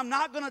 I'm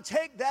not going to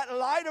take that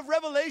light of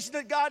revelation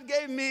that God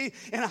gave me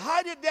and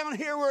hide it down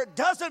here where it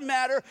doesn't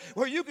matter,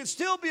 where you can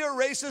still be a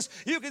racist,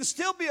 you can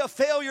still be a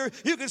failure,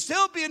 you can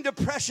still be in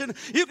depression,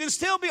 you can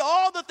still be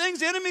all the things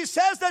the enemy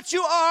says that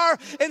you are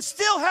and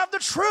still have the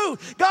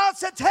truth. God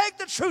said, take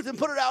the truth and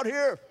put it out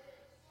here.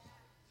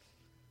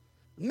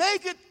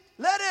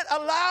 Let it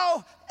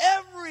allow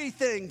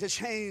everything to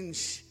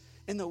change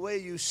in the way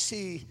you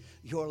see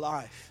your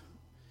life.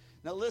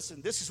 Now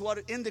listen, this is what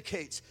it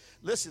indicates.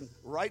 Listen,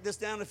 write this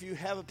down if you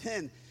have a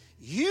pen.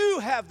 You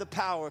have the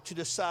power to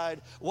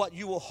decide what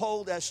you will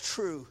hold as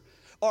true,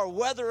 or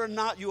whether or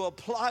not you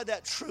apply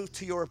that truth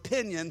to your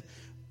opinion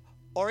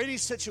or any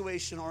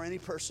situation or any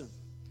person.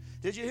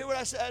 Did you hear what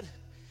I said?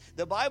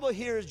 The Bible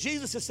here is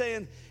Jesus is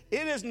saying,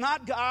 it is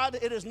not God,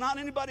 it is not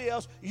anybody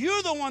else.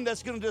 You're the one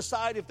that's going to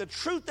decide if the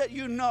truth that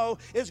you know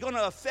is going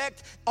to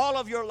affect all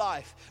of your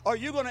life. Are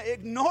you going to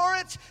ignore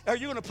it? Are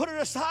you going to put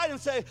it aside and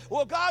say,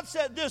 well, God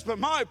said this, but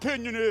my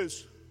opinion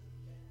is.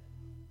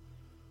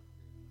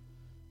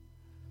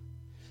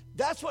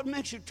 That's what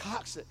makes you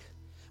toxic.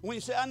 When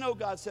you say, I know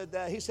God said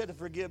that, he said to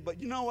forgive, but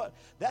you know what?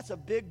 That's a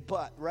big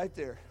but right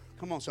there.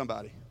 Come on,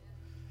 somebody.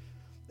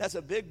 That's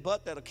a big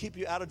but that'll keep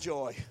you out of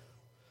joy.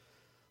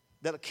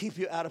 That'll keep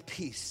you out of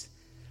peace.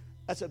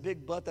 That's a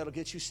big but that'll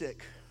get you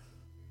sick.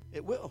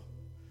 It will.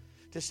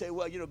 To say,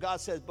 well, God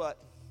said, but.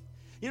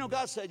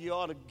 God said you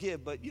ought to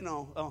give, but,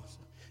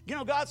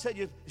 God said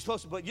you're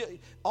supposed to, but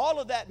all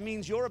of that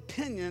means your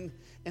opinion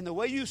and the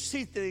way you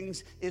see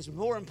things is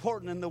more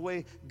important than the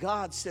way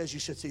God says you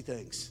should see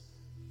things.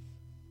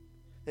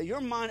 That your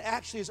mind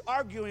actually is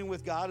arguing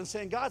with God and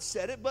saying, God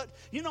said it, but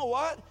you know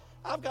what?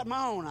 I've got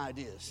my own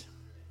ideas.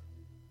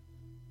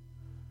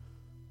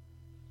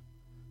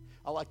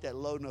 I like that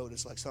low note.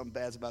 It's like something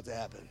bad's about to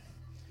happen.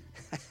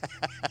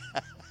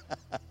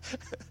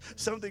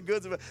 Something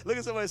good's about. Look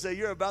at somebody and say,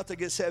 you're about to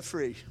get set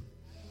free.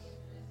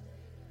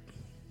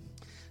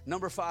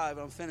 Number 5,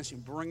 I'm finishing,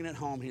 bringing it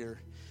home here.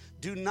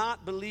 Do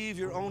not believe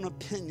your own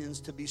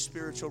opinions to be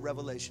spiritual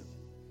revelation.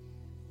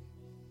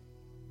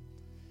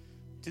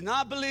 Do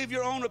not believe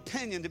your own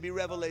opinion to be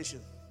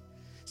revelation.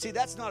 See,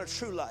 that's not a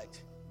true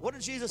light. What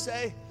did Jesus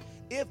say?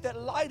 If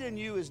that light in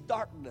you is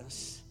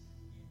darkness,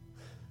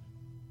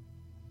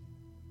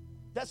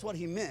 that's what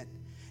he meant.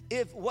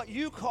 If what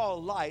you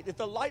call light, if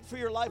the light for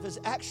your life is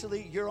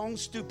actually your own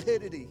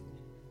stupidity,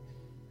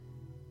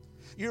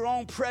 your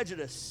own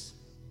prejudice,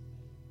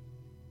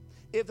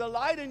 if the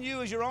light in you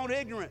is your own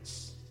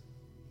ignorance,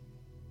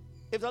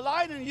 if the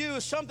light in you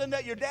is something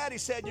that your daddy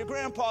said, your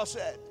grandpa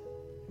said,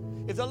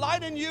 if the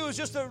light in you is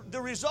just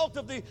the result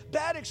of the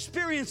bad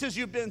experiences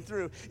you've been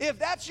through, if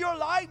that's your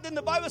light, then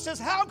the Bible says,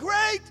 how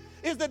great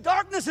is the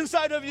darkness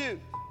inside of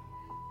you?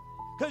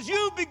 Because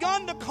you've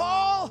begun to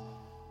call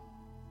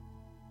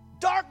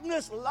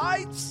darkness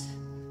light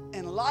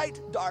and light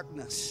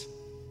darkness.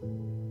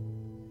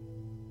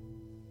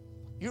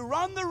 You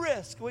run the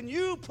risk when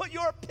you put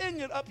your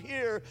opinion up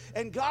here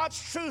and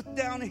God's truth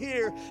down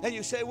here, and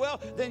you say,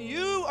 well, then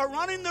you are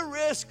running the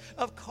risk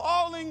of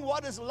calling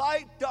what is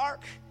light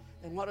dark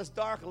and what is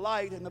dark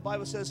light. And the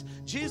Bible says,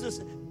 Jesus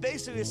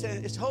basically is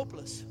saying it's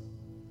hopeless.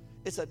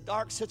 It's a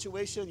dark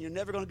situation. You're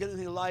never going to get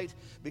any light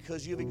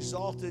because you've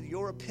exalted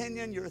your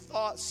opinion, your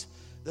thoughts,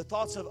 the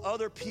thoughts of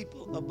other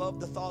people above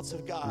the thoughts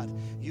of God.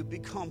 You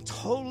become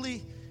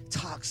totally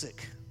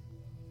toxic.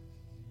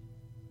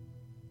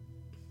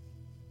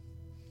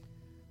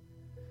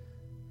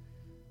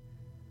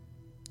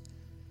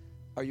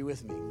 Are you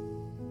with me?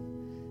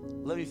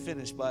 Let me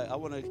finish by, how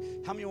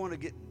many want to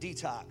get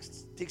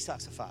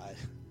detoxified?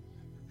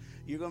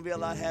 You're going to be a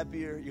lot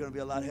happier. You're going to be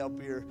a lot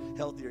healthier.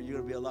 You're going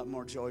to be a lot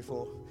more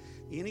joyful.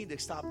 You need to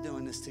stop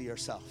doing this to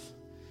yourself.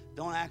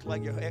 Don't act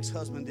like your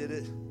ex-husband did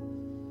it.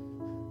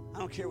 I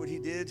don't care what he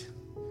did.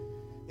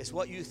 It's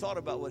what you thought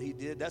about what he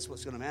did. That's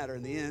what's going to matter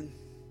in the end.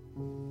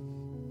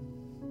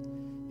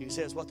 You can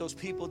say it's what those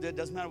people did.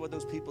 Doesn't matter what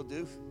those people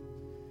do.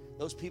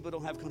 Those people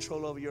don't have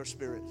control over your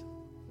spirit.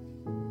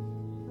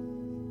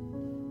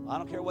 I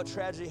don't care what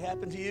tragedy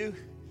happened to you.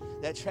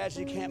 That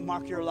tragedy can't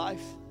mark your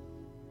life.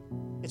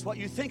 It's what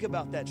you think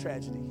about that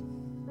tragedy.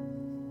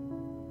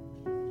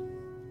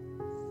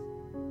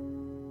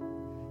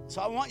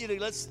 So I want you to,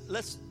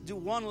 let's do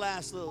one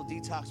last little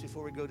detox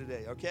before we go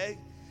today, okay?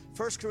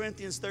 1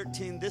 Corinthians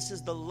 13, this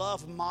is the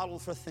love model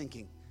for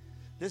thinking.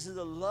 This is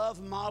the love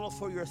model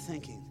for your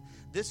thinking.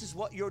 This is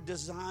what your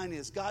design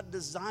is. God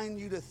designed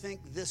you to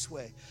think this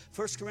way.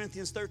 1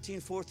 Corinthians 13,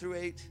 4 through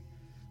 8.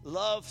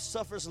 Love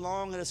suffers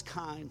long and is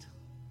kind.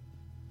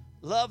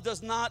 Love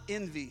does not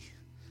envy.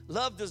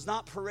 Love does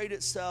not parade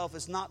itself,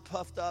 is not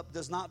puffed up,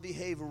 does not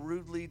behave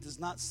rudely, does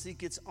not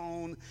seek its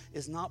own,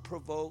 is not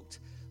provoked.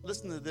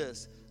 Listen to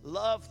this.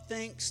 Love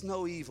thinks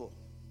no evil,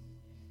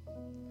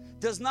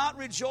 does not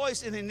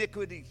rejoice in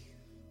iniquity,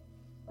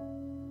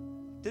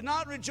 did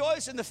not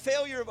rejoice in the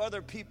failure of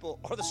other people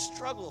or the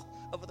struggle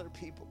of other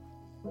people,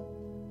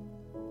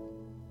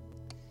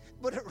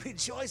 but it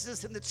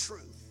rejoices in the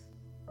truth.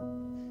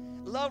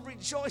 Love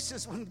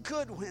rejoices when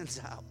good wins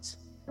out.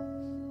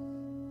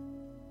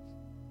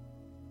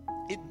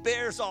 It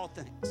bears all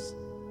things.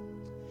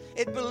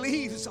 It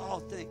believes all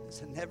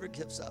things and never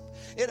gives up.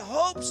 It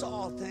hopes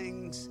all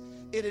things.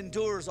 It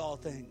endures all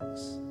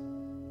things.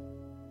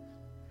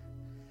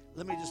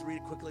 Let me just read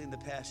it quickly in the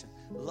Passion.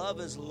 Love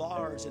is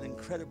large and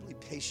incredibly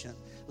patient.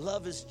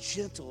 Love is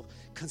gentle,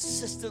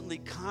 consistently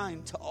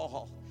kind to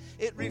all.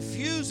 It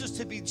refuses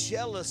to be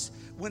jealous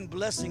when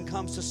blessing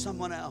comes to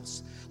someone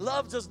else.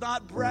 Love does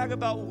not brag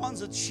about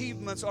one's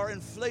achievements or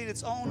inflate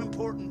its own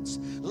importance.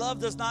 Love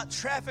does not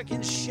traffic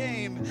in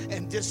shame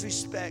and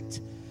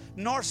disrespect,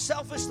 nor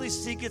selfishly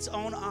seek its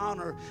own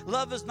honor.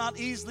 Love is not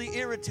easily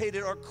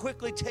irritated or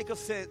quickly take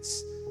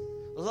offense.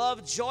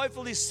 Love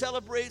joyfully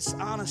celebrates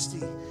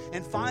honesty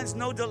and finds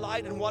no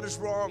delight in what is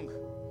wrong.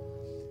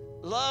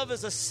 Love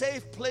is a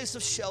safe place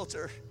of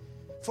shelter,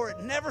 for it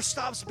never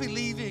stops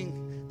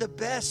believing the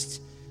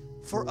best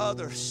for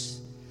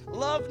others.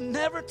 Love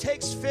never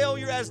takes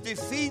failure as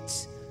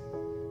defeat,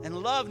 and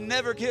love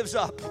never gives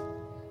up.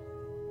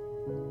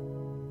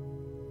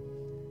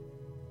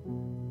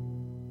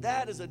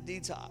 That is a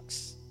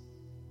detox.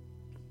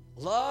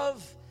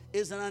 Love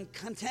is an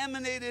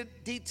uncontaminated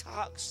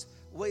detox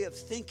way of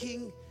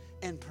thinking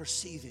and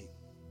perceiving.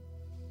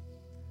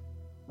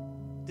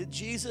 Did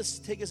Jesus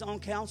take his own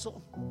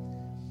counsel?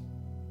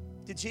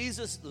 Did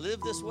Jesus live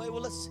this way?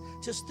 Well, let's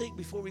just think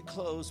before we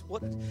close.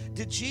 What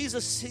did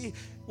Jesus see?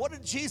 What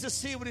did Jesus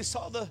see when he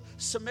saw the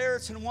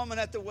Samaritan woman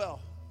at the well?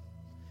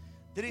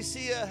 Did he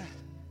see a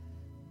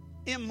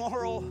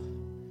immoral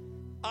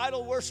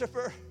idol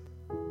worshiper?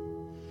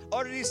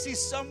 Or did he see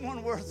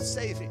someone worth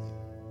saving?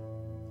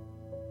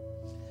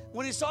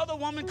 When he saw the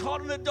woman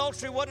caught in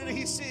adultery, what did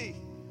he see?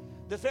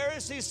 The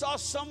Pharisees saw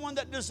someone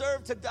that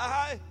deserved to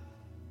die.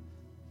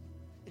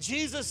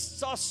 Jesus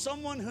saw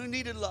someone who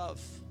needed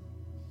love.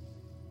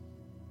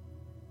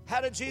 How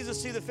did Jesus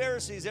see the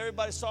Pharisees?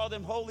 Everybody saw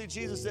them holy.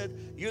 Jesus said,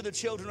 "You're the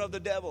children of the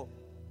devil."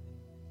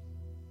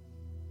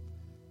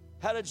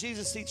 How did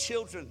Jesus see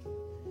children?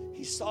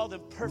 He saw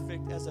them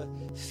perfect as a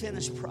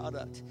finished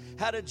product.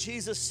 How did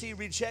Jesus see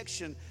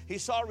rejection? He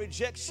saw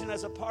rejection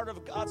as a part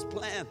of God's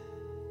plan.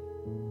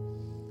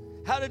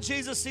 How did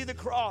Jesus see the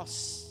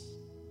cross?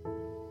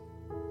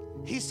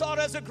 He saw it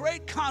as a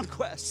great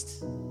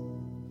conquest,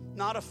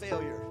 not a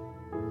failure.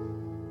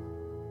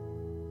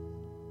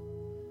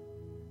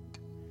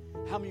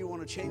 How many of you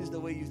want to change the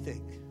way you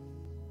think?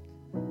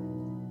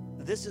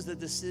 This is the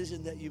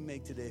decision that you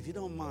make today. If you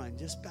don't mind,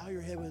 just bow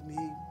your head with me.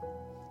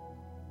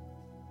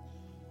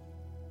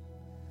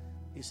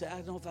 You say, "I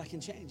don't know if I can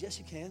change." Yes,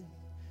 you can.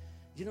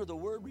 You know, the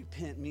word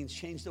repent means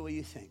change the way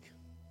you think.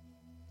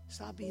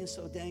 Stop being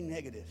so dang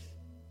negative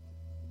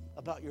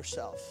about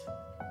yourself.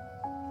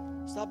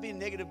 Stop being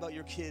negative about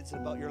your kids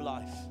and about your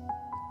life.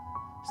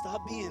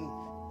 Stop being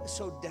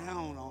so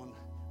down on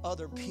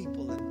other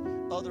people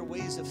and other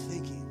ways of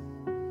thinking.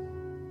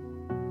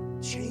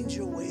 Change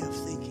your way of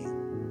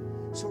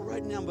thinking. So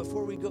right now,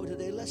 before we go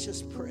today, let's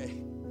just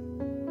pray.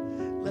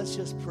 Let's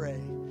just pray.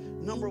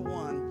 Number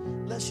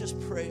one, let's just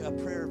pray a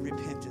prayer of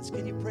repentance.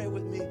 Can you pray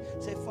with me?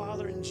 Say,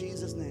 "Father, in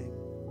Jesus' name,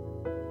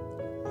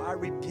 I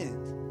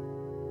repent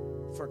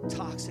for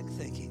toxic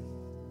thinking."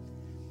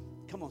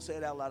 Come on, say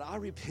it out loud. I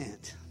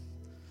repent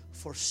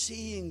for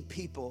seeing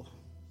people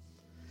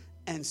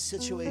and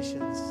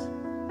situations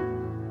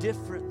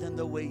different than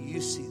the way you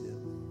see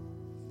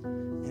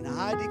them. And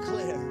I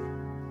declare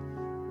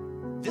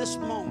this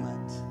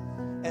moment,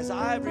 as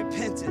I have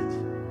repented,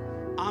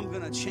 I'm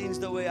going to change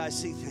the way I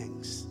see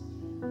things.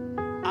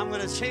 I'm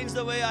going to change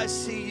the way I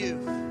see you,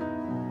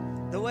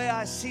 the way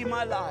I see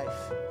my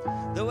life,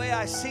 the way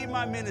I see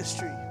my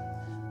ministry,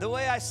 the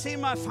way I see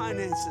my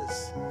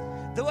finances,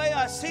 the way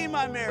I see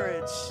my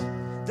marriage,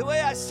 the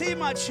way I see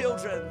my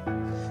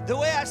children, the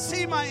way I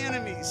see my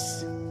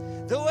enemies,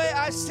 the way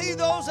I see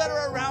those that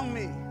are around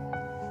me.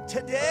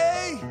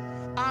 Today,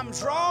 I'm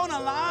drawing a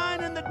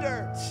line in the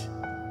dirt,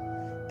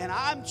 and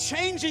I'm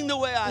changing the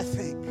way I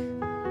think.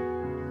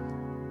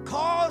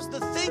 Cause the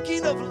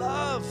thinking of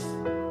love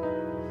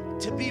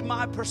to be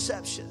my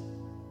perception.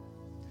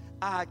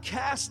 I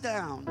cast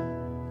down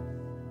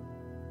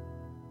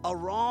a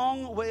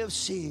wrong way of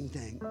seeing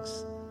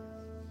things,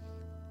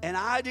 and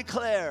I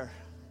declare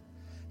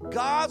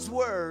God's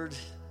word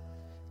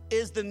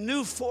is the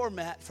new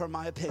format for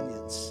my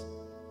opinions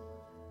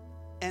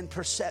and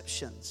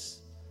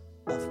perceptions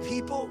of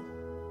people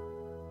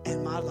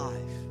and my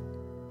life.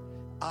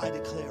 I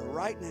declare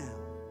right now,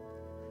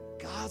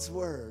 God's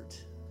word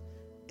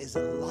is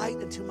a light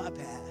unto my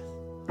path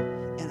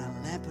and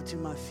a lamp unto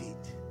my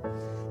feet.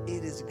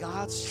 It is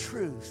God's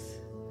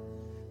truth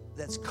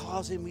that's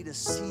causing me to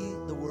see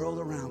the world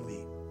around me.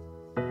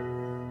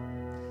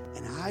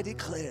 And I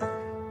declare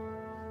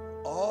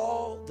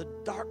all the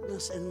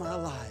darkness in my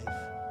life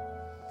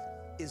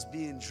is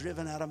being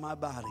driven out of my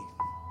body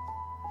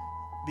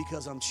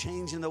because I'm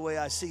changing the way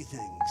I see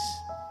things.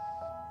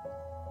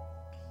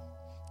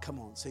 Come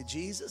on, say,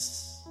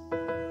 Jesus,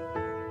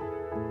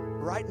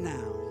 right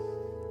now,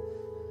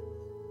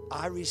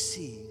 I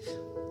receive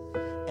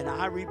and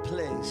I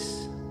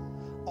replace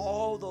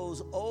all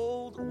those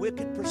old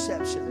wicked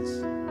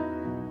perceptions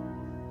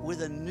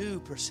with a new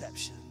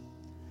perception,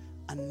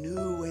 a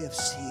new way of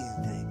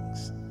seeing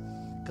things.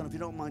 Come on, if you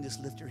don't mind,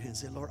 just lift your hand.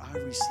 Say, Lord, I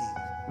receive.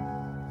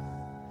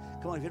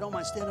 Come on, if you don't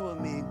mind, stand up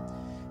with me.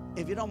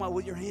 If you don't mind,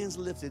 with your hands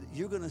lifted,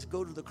 you're going to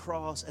go to the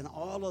cross, and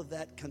all of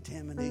that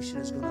contamination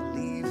is going to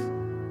leave.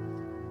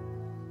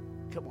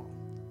 Come on,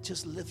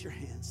 just lift your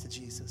hands to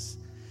Jesus,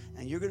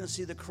 and you're going to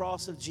see the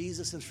cross of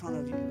Jesus in front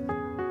of you.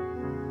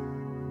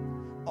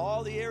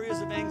 All the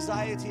areas of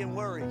anxiety and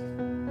worry,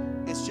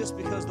 it's just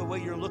because the way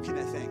you're looking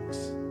at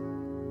things.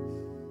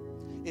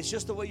 It's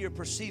just the way you're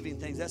perceiving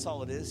things. That's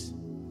all it is.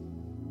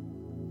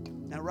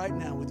 Now, right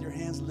now, with your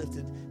hands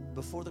lifted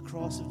before the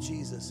cross of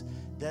Jesus,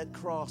 that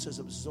cross is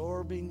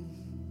absorbing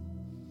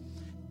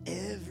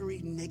every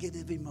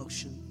negative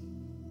emotion,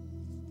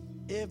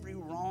 every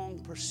wrong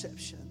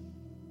perception,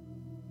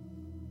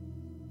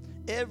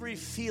 every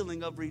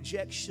feeling of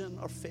rejection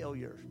or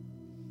failure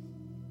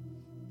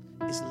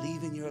is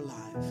leaving your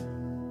life.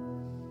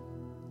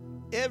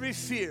 Every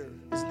fear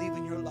is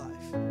leaving your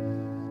life.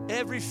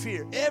 Every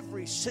fear,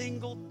 every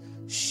single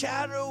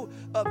shadow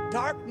of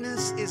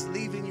darkness is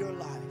leaving your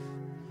life.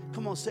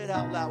 Come on, say it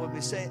out loud with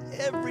me. Say,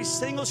 every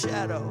single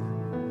shadow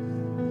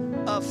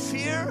of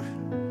fear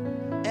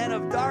and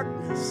of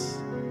darkness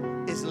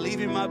is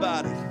leaving my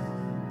body.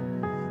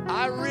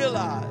 I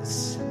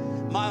realize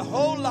my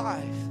whole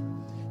life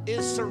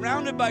is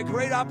surrounded by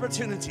great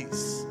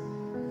opportunities.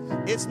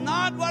 It's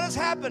not what is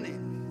happening.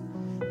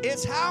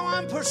 It's how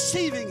I'm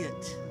perceiving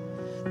it.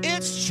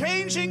 It's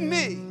changing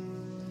me.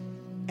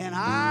 And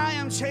I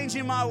am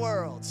changing my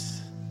world.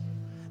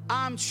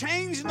 I'm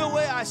changing the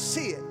way I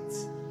see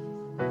it.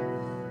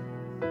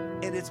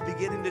 And it's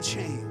beginning to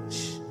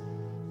change.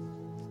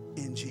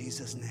 In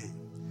Jesus' name.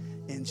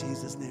 In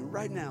Jesus' name.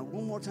 Right now,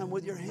 one more time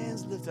with your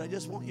hands lifted, I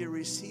just want you to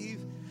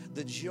receive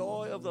the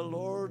joy of the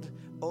Lord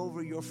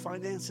over your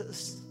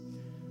finances,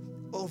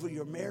 over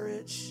your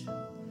marriage,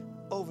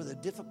 over the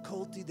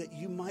difficulty that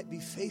you might be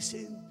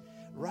facing.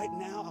 Right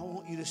now, I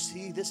want you to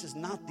see this is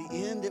not the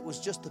end. It was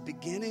just the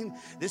beginning.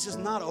 This is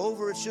not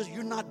over. It's just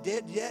you're not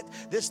dead yet.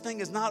 This thing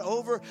is not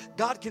over.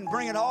 God can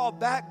bring it all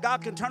back.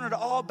 God can turn it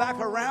all back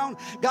around.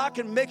 God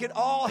can make it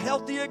all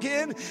healthy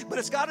again. But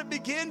it's got to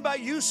begin by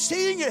you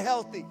seeing it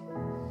healthy.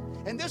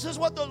 And this is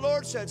what the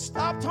Lord said.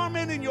 Stop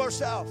tormenting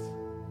yourself.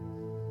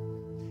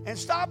 And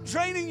stop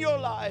draining your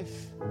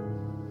life.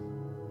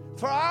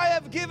 For I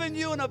have given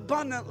you an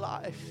abundant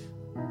life.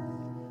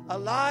 A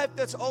life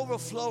that's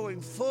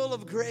overflowing, full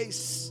of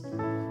grace,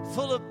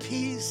 full of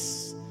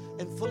peace,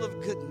 and full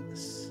of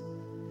goodness.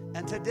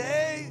 And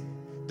today,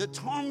 the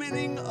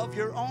tormenting of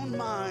your own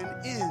mind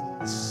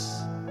ends.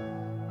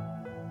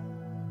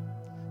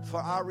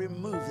 For I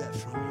remove that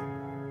from you.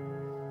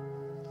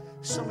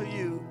 Some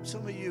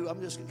of you, I'm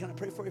just going to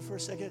pray for you for a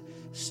second.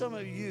 Some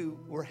of you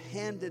were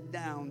handed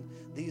down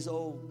these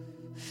old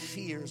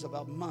fears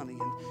about money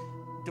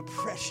and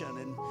depression,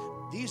 and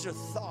these are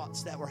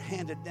thoughts that were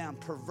handed down,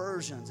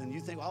 perversions, and you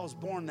think, well, I was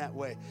born that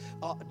way.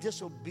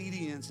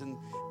 Disobedience and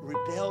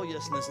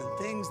rebelliousness and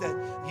things that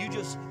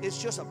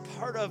it's just a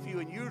part of you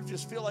and you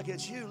just feel like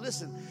it's you.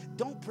 Listen,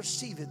 don't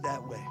perceive it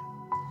that way.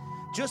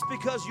 Just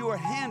because you were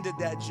handed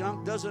that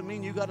junk doesn't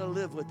mean you got to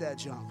live with that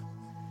junk.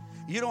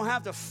 You don't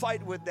have to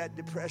fight with that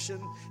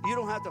depression. You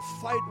don't have to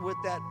fight with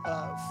that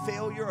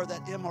failure or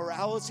that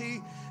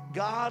immorality.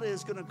 God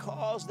is going to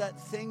cause that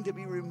thing to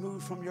be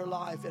removed from your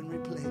life and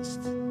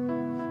replaced.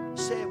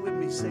 Say it with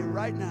me. Say,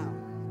 right now,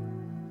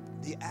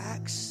 the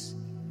axe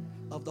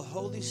of the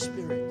Holy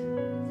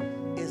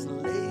Spirit is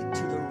laid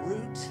to the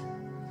root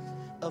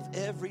of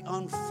every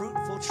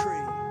unfruitful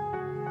tree.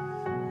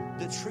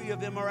 The tree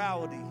of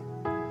immorality,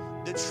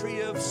 the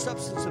tree of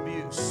substance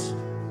abuse,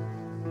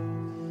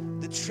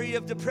 the tree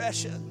of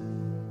depression,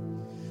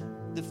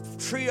 the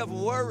tree of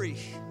worry,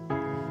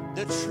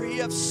 the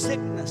tree of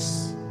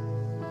sickness,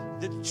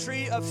 the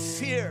tree of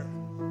fear,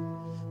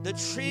 the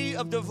tree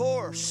of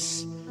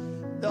divorce.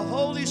 The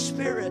Holy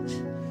Spirit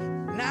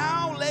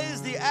now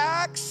lays the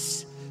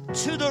axe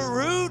to the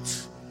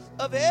root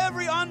of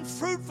every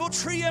unfruitful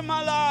tree in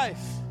my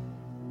life.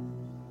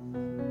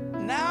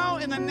 Now,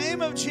 in the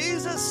name of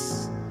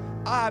Jesus,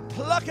 I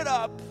pluck it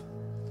up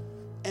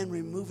and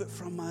remove it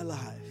from my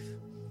life.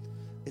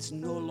 It's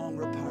no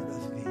longer a part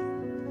of me.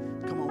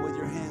 Come on, with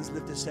your hands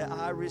lifted, say,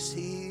 I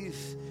receive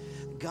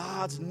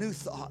God's new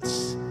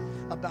thoughts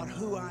about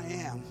who I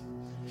am,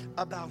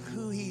 about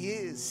who He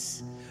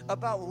is,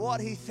 about what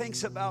He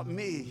thinks about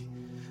me.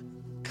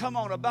 Come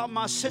on, about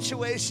my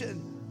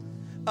situation,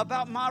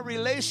 about my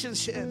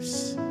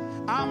relationships.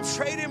 I'm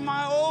trading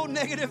my old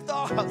negative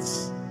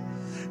thoughts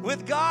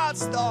with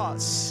God's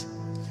thoughts.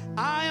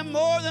 I am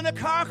more than a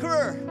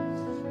conqueror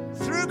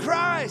through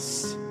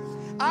Christ.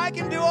 I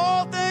can do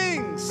all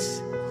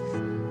things.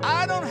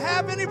 I don't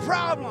have any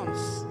problems.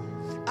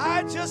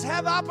 I just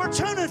have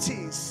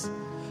opportunities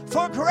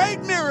for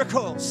great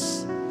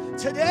miracles.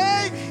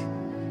 Today,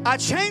 I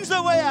change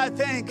the way I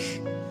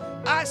think.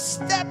 I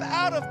step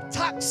out of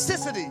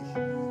toxicity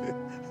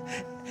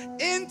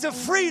into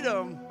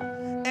freedom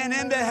and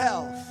into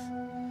health.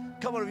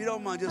 Come on, if you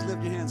don't mind, just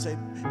lift your hand and say,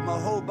 my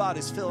whole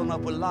body's filling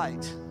up with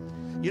light.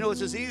 You know,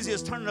 it's as easy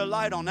as turning the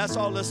light on. That's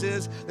all this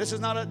is. This is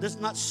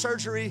not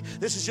surgery.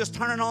 This is just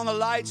turning on the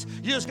lights.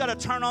 You just got to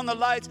turn on the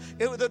lights.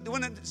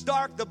 When it's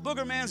dark, the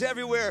booger man's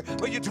everywhere.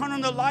 But you turn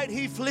on the light,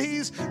 he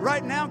flees.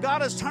 Right now,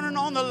 God is turning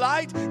on the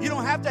light. You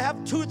don't have to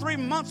have 2 or 3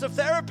 months of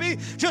therapy.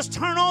 Just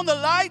turn on the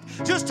light.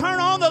 Just turn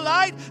on the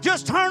light.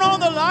 Just turn on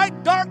the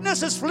light.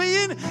 Darkness is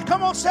fleeing.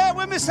 Come on, say it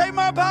with me. Say,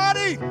 my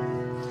body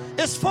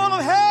is full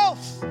of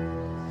health,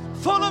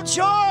 full of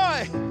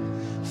joy,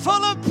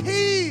 full of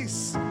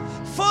peace,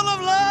 full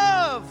of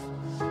love,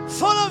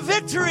 full of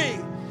victory.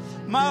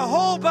 My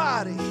whole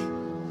body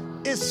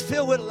is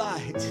filled with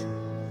light.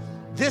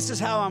 This is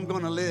how I'm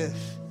going to live.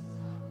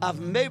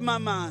 I've made my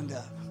mind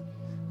up.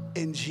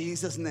 In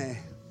Jesus' name.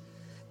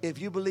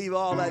 If you believe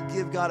all that,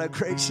 give God a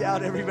great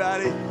shout,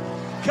 everybody.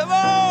 Come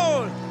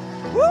on.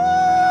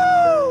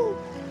 Woo!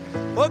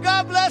 Well,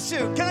 God bless you.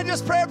 Can I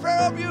just pray a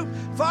prayer over you?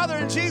 Father,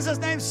 in Jesus'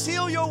 name,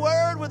 seal your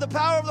word with the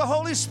power of the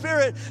Holy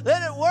Spirit.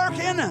 Let it work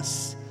in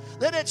us.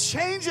 Let it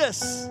change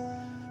us.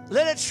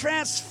 Let it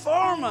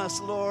transform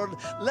us, Lord.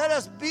 Let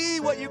us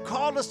be what you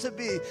called us to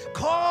be.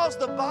 Cause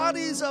the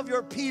bodies of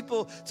your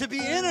people to be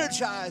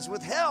energized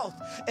with health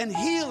and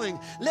healing.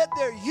 Let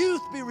their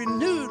youth be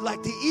renewed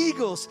like the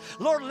eagles.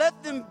 Lord,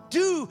 let them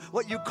do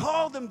what you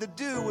called them to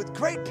do with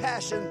great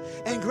passion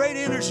and great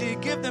energy.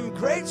 Give them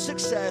great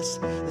success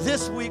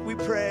this week, we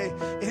pray.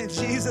 In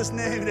Jesus'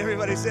 name, and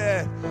everybody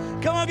said,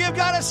 come on, give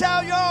God a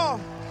shout, y'all.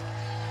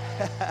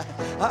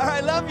 All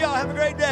right, love y'all. Have a great day.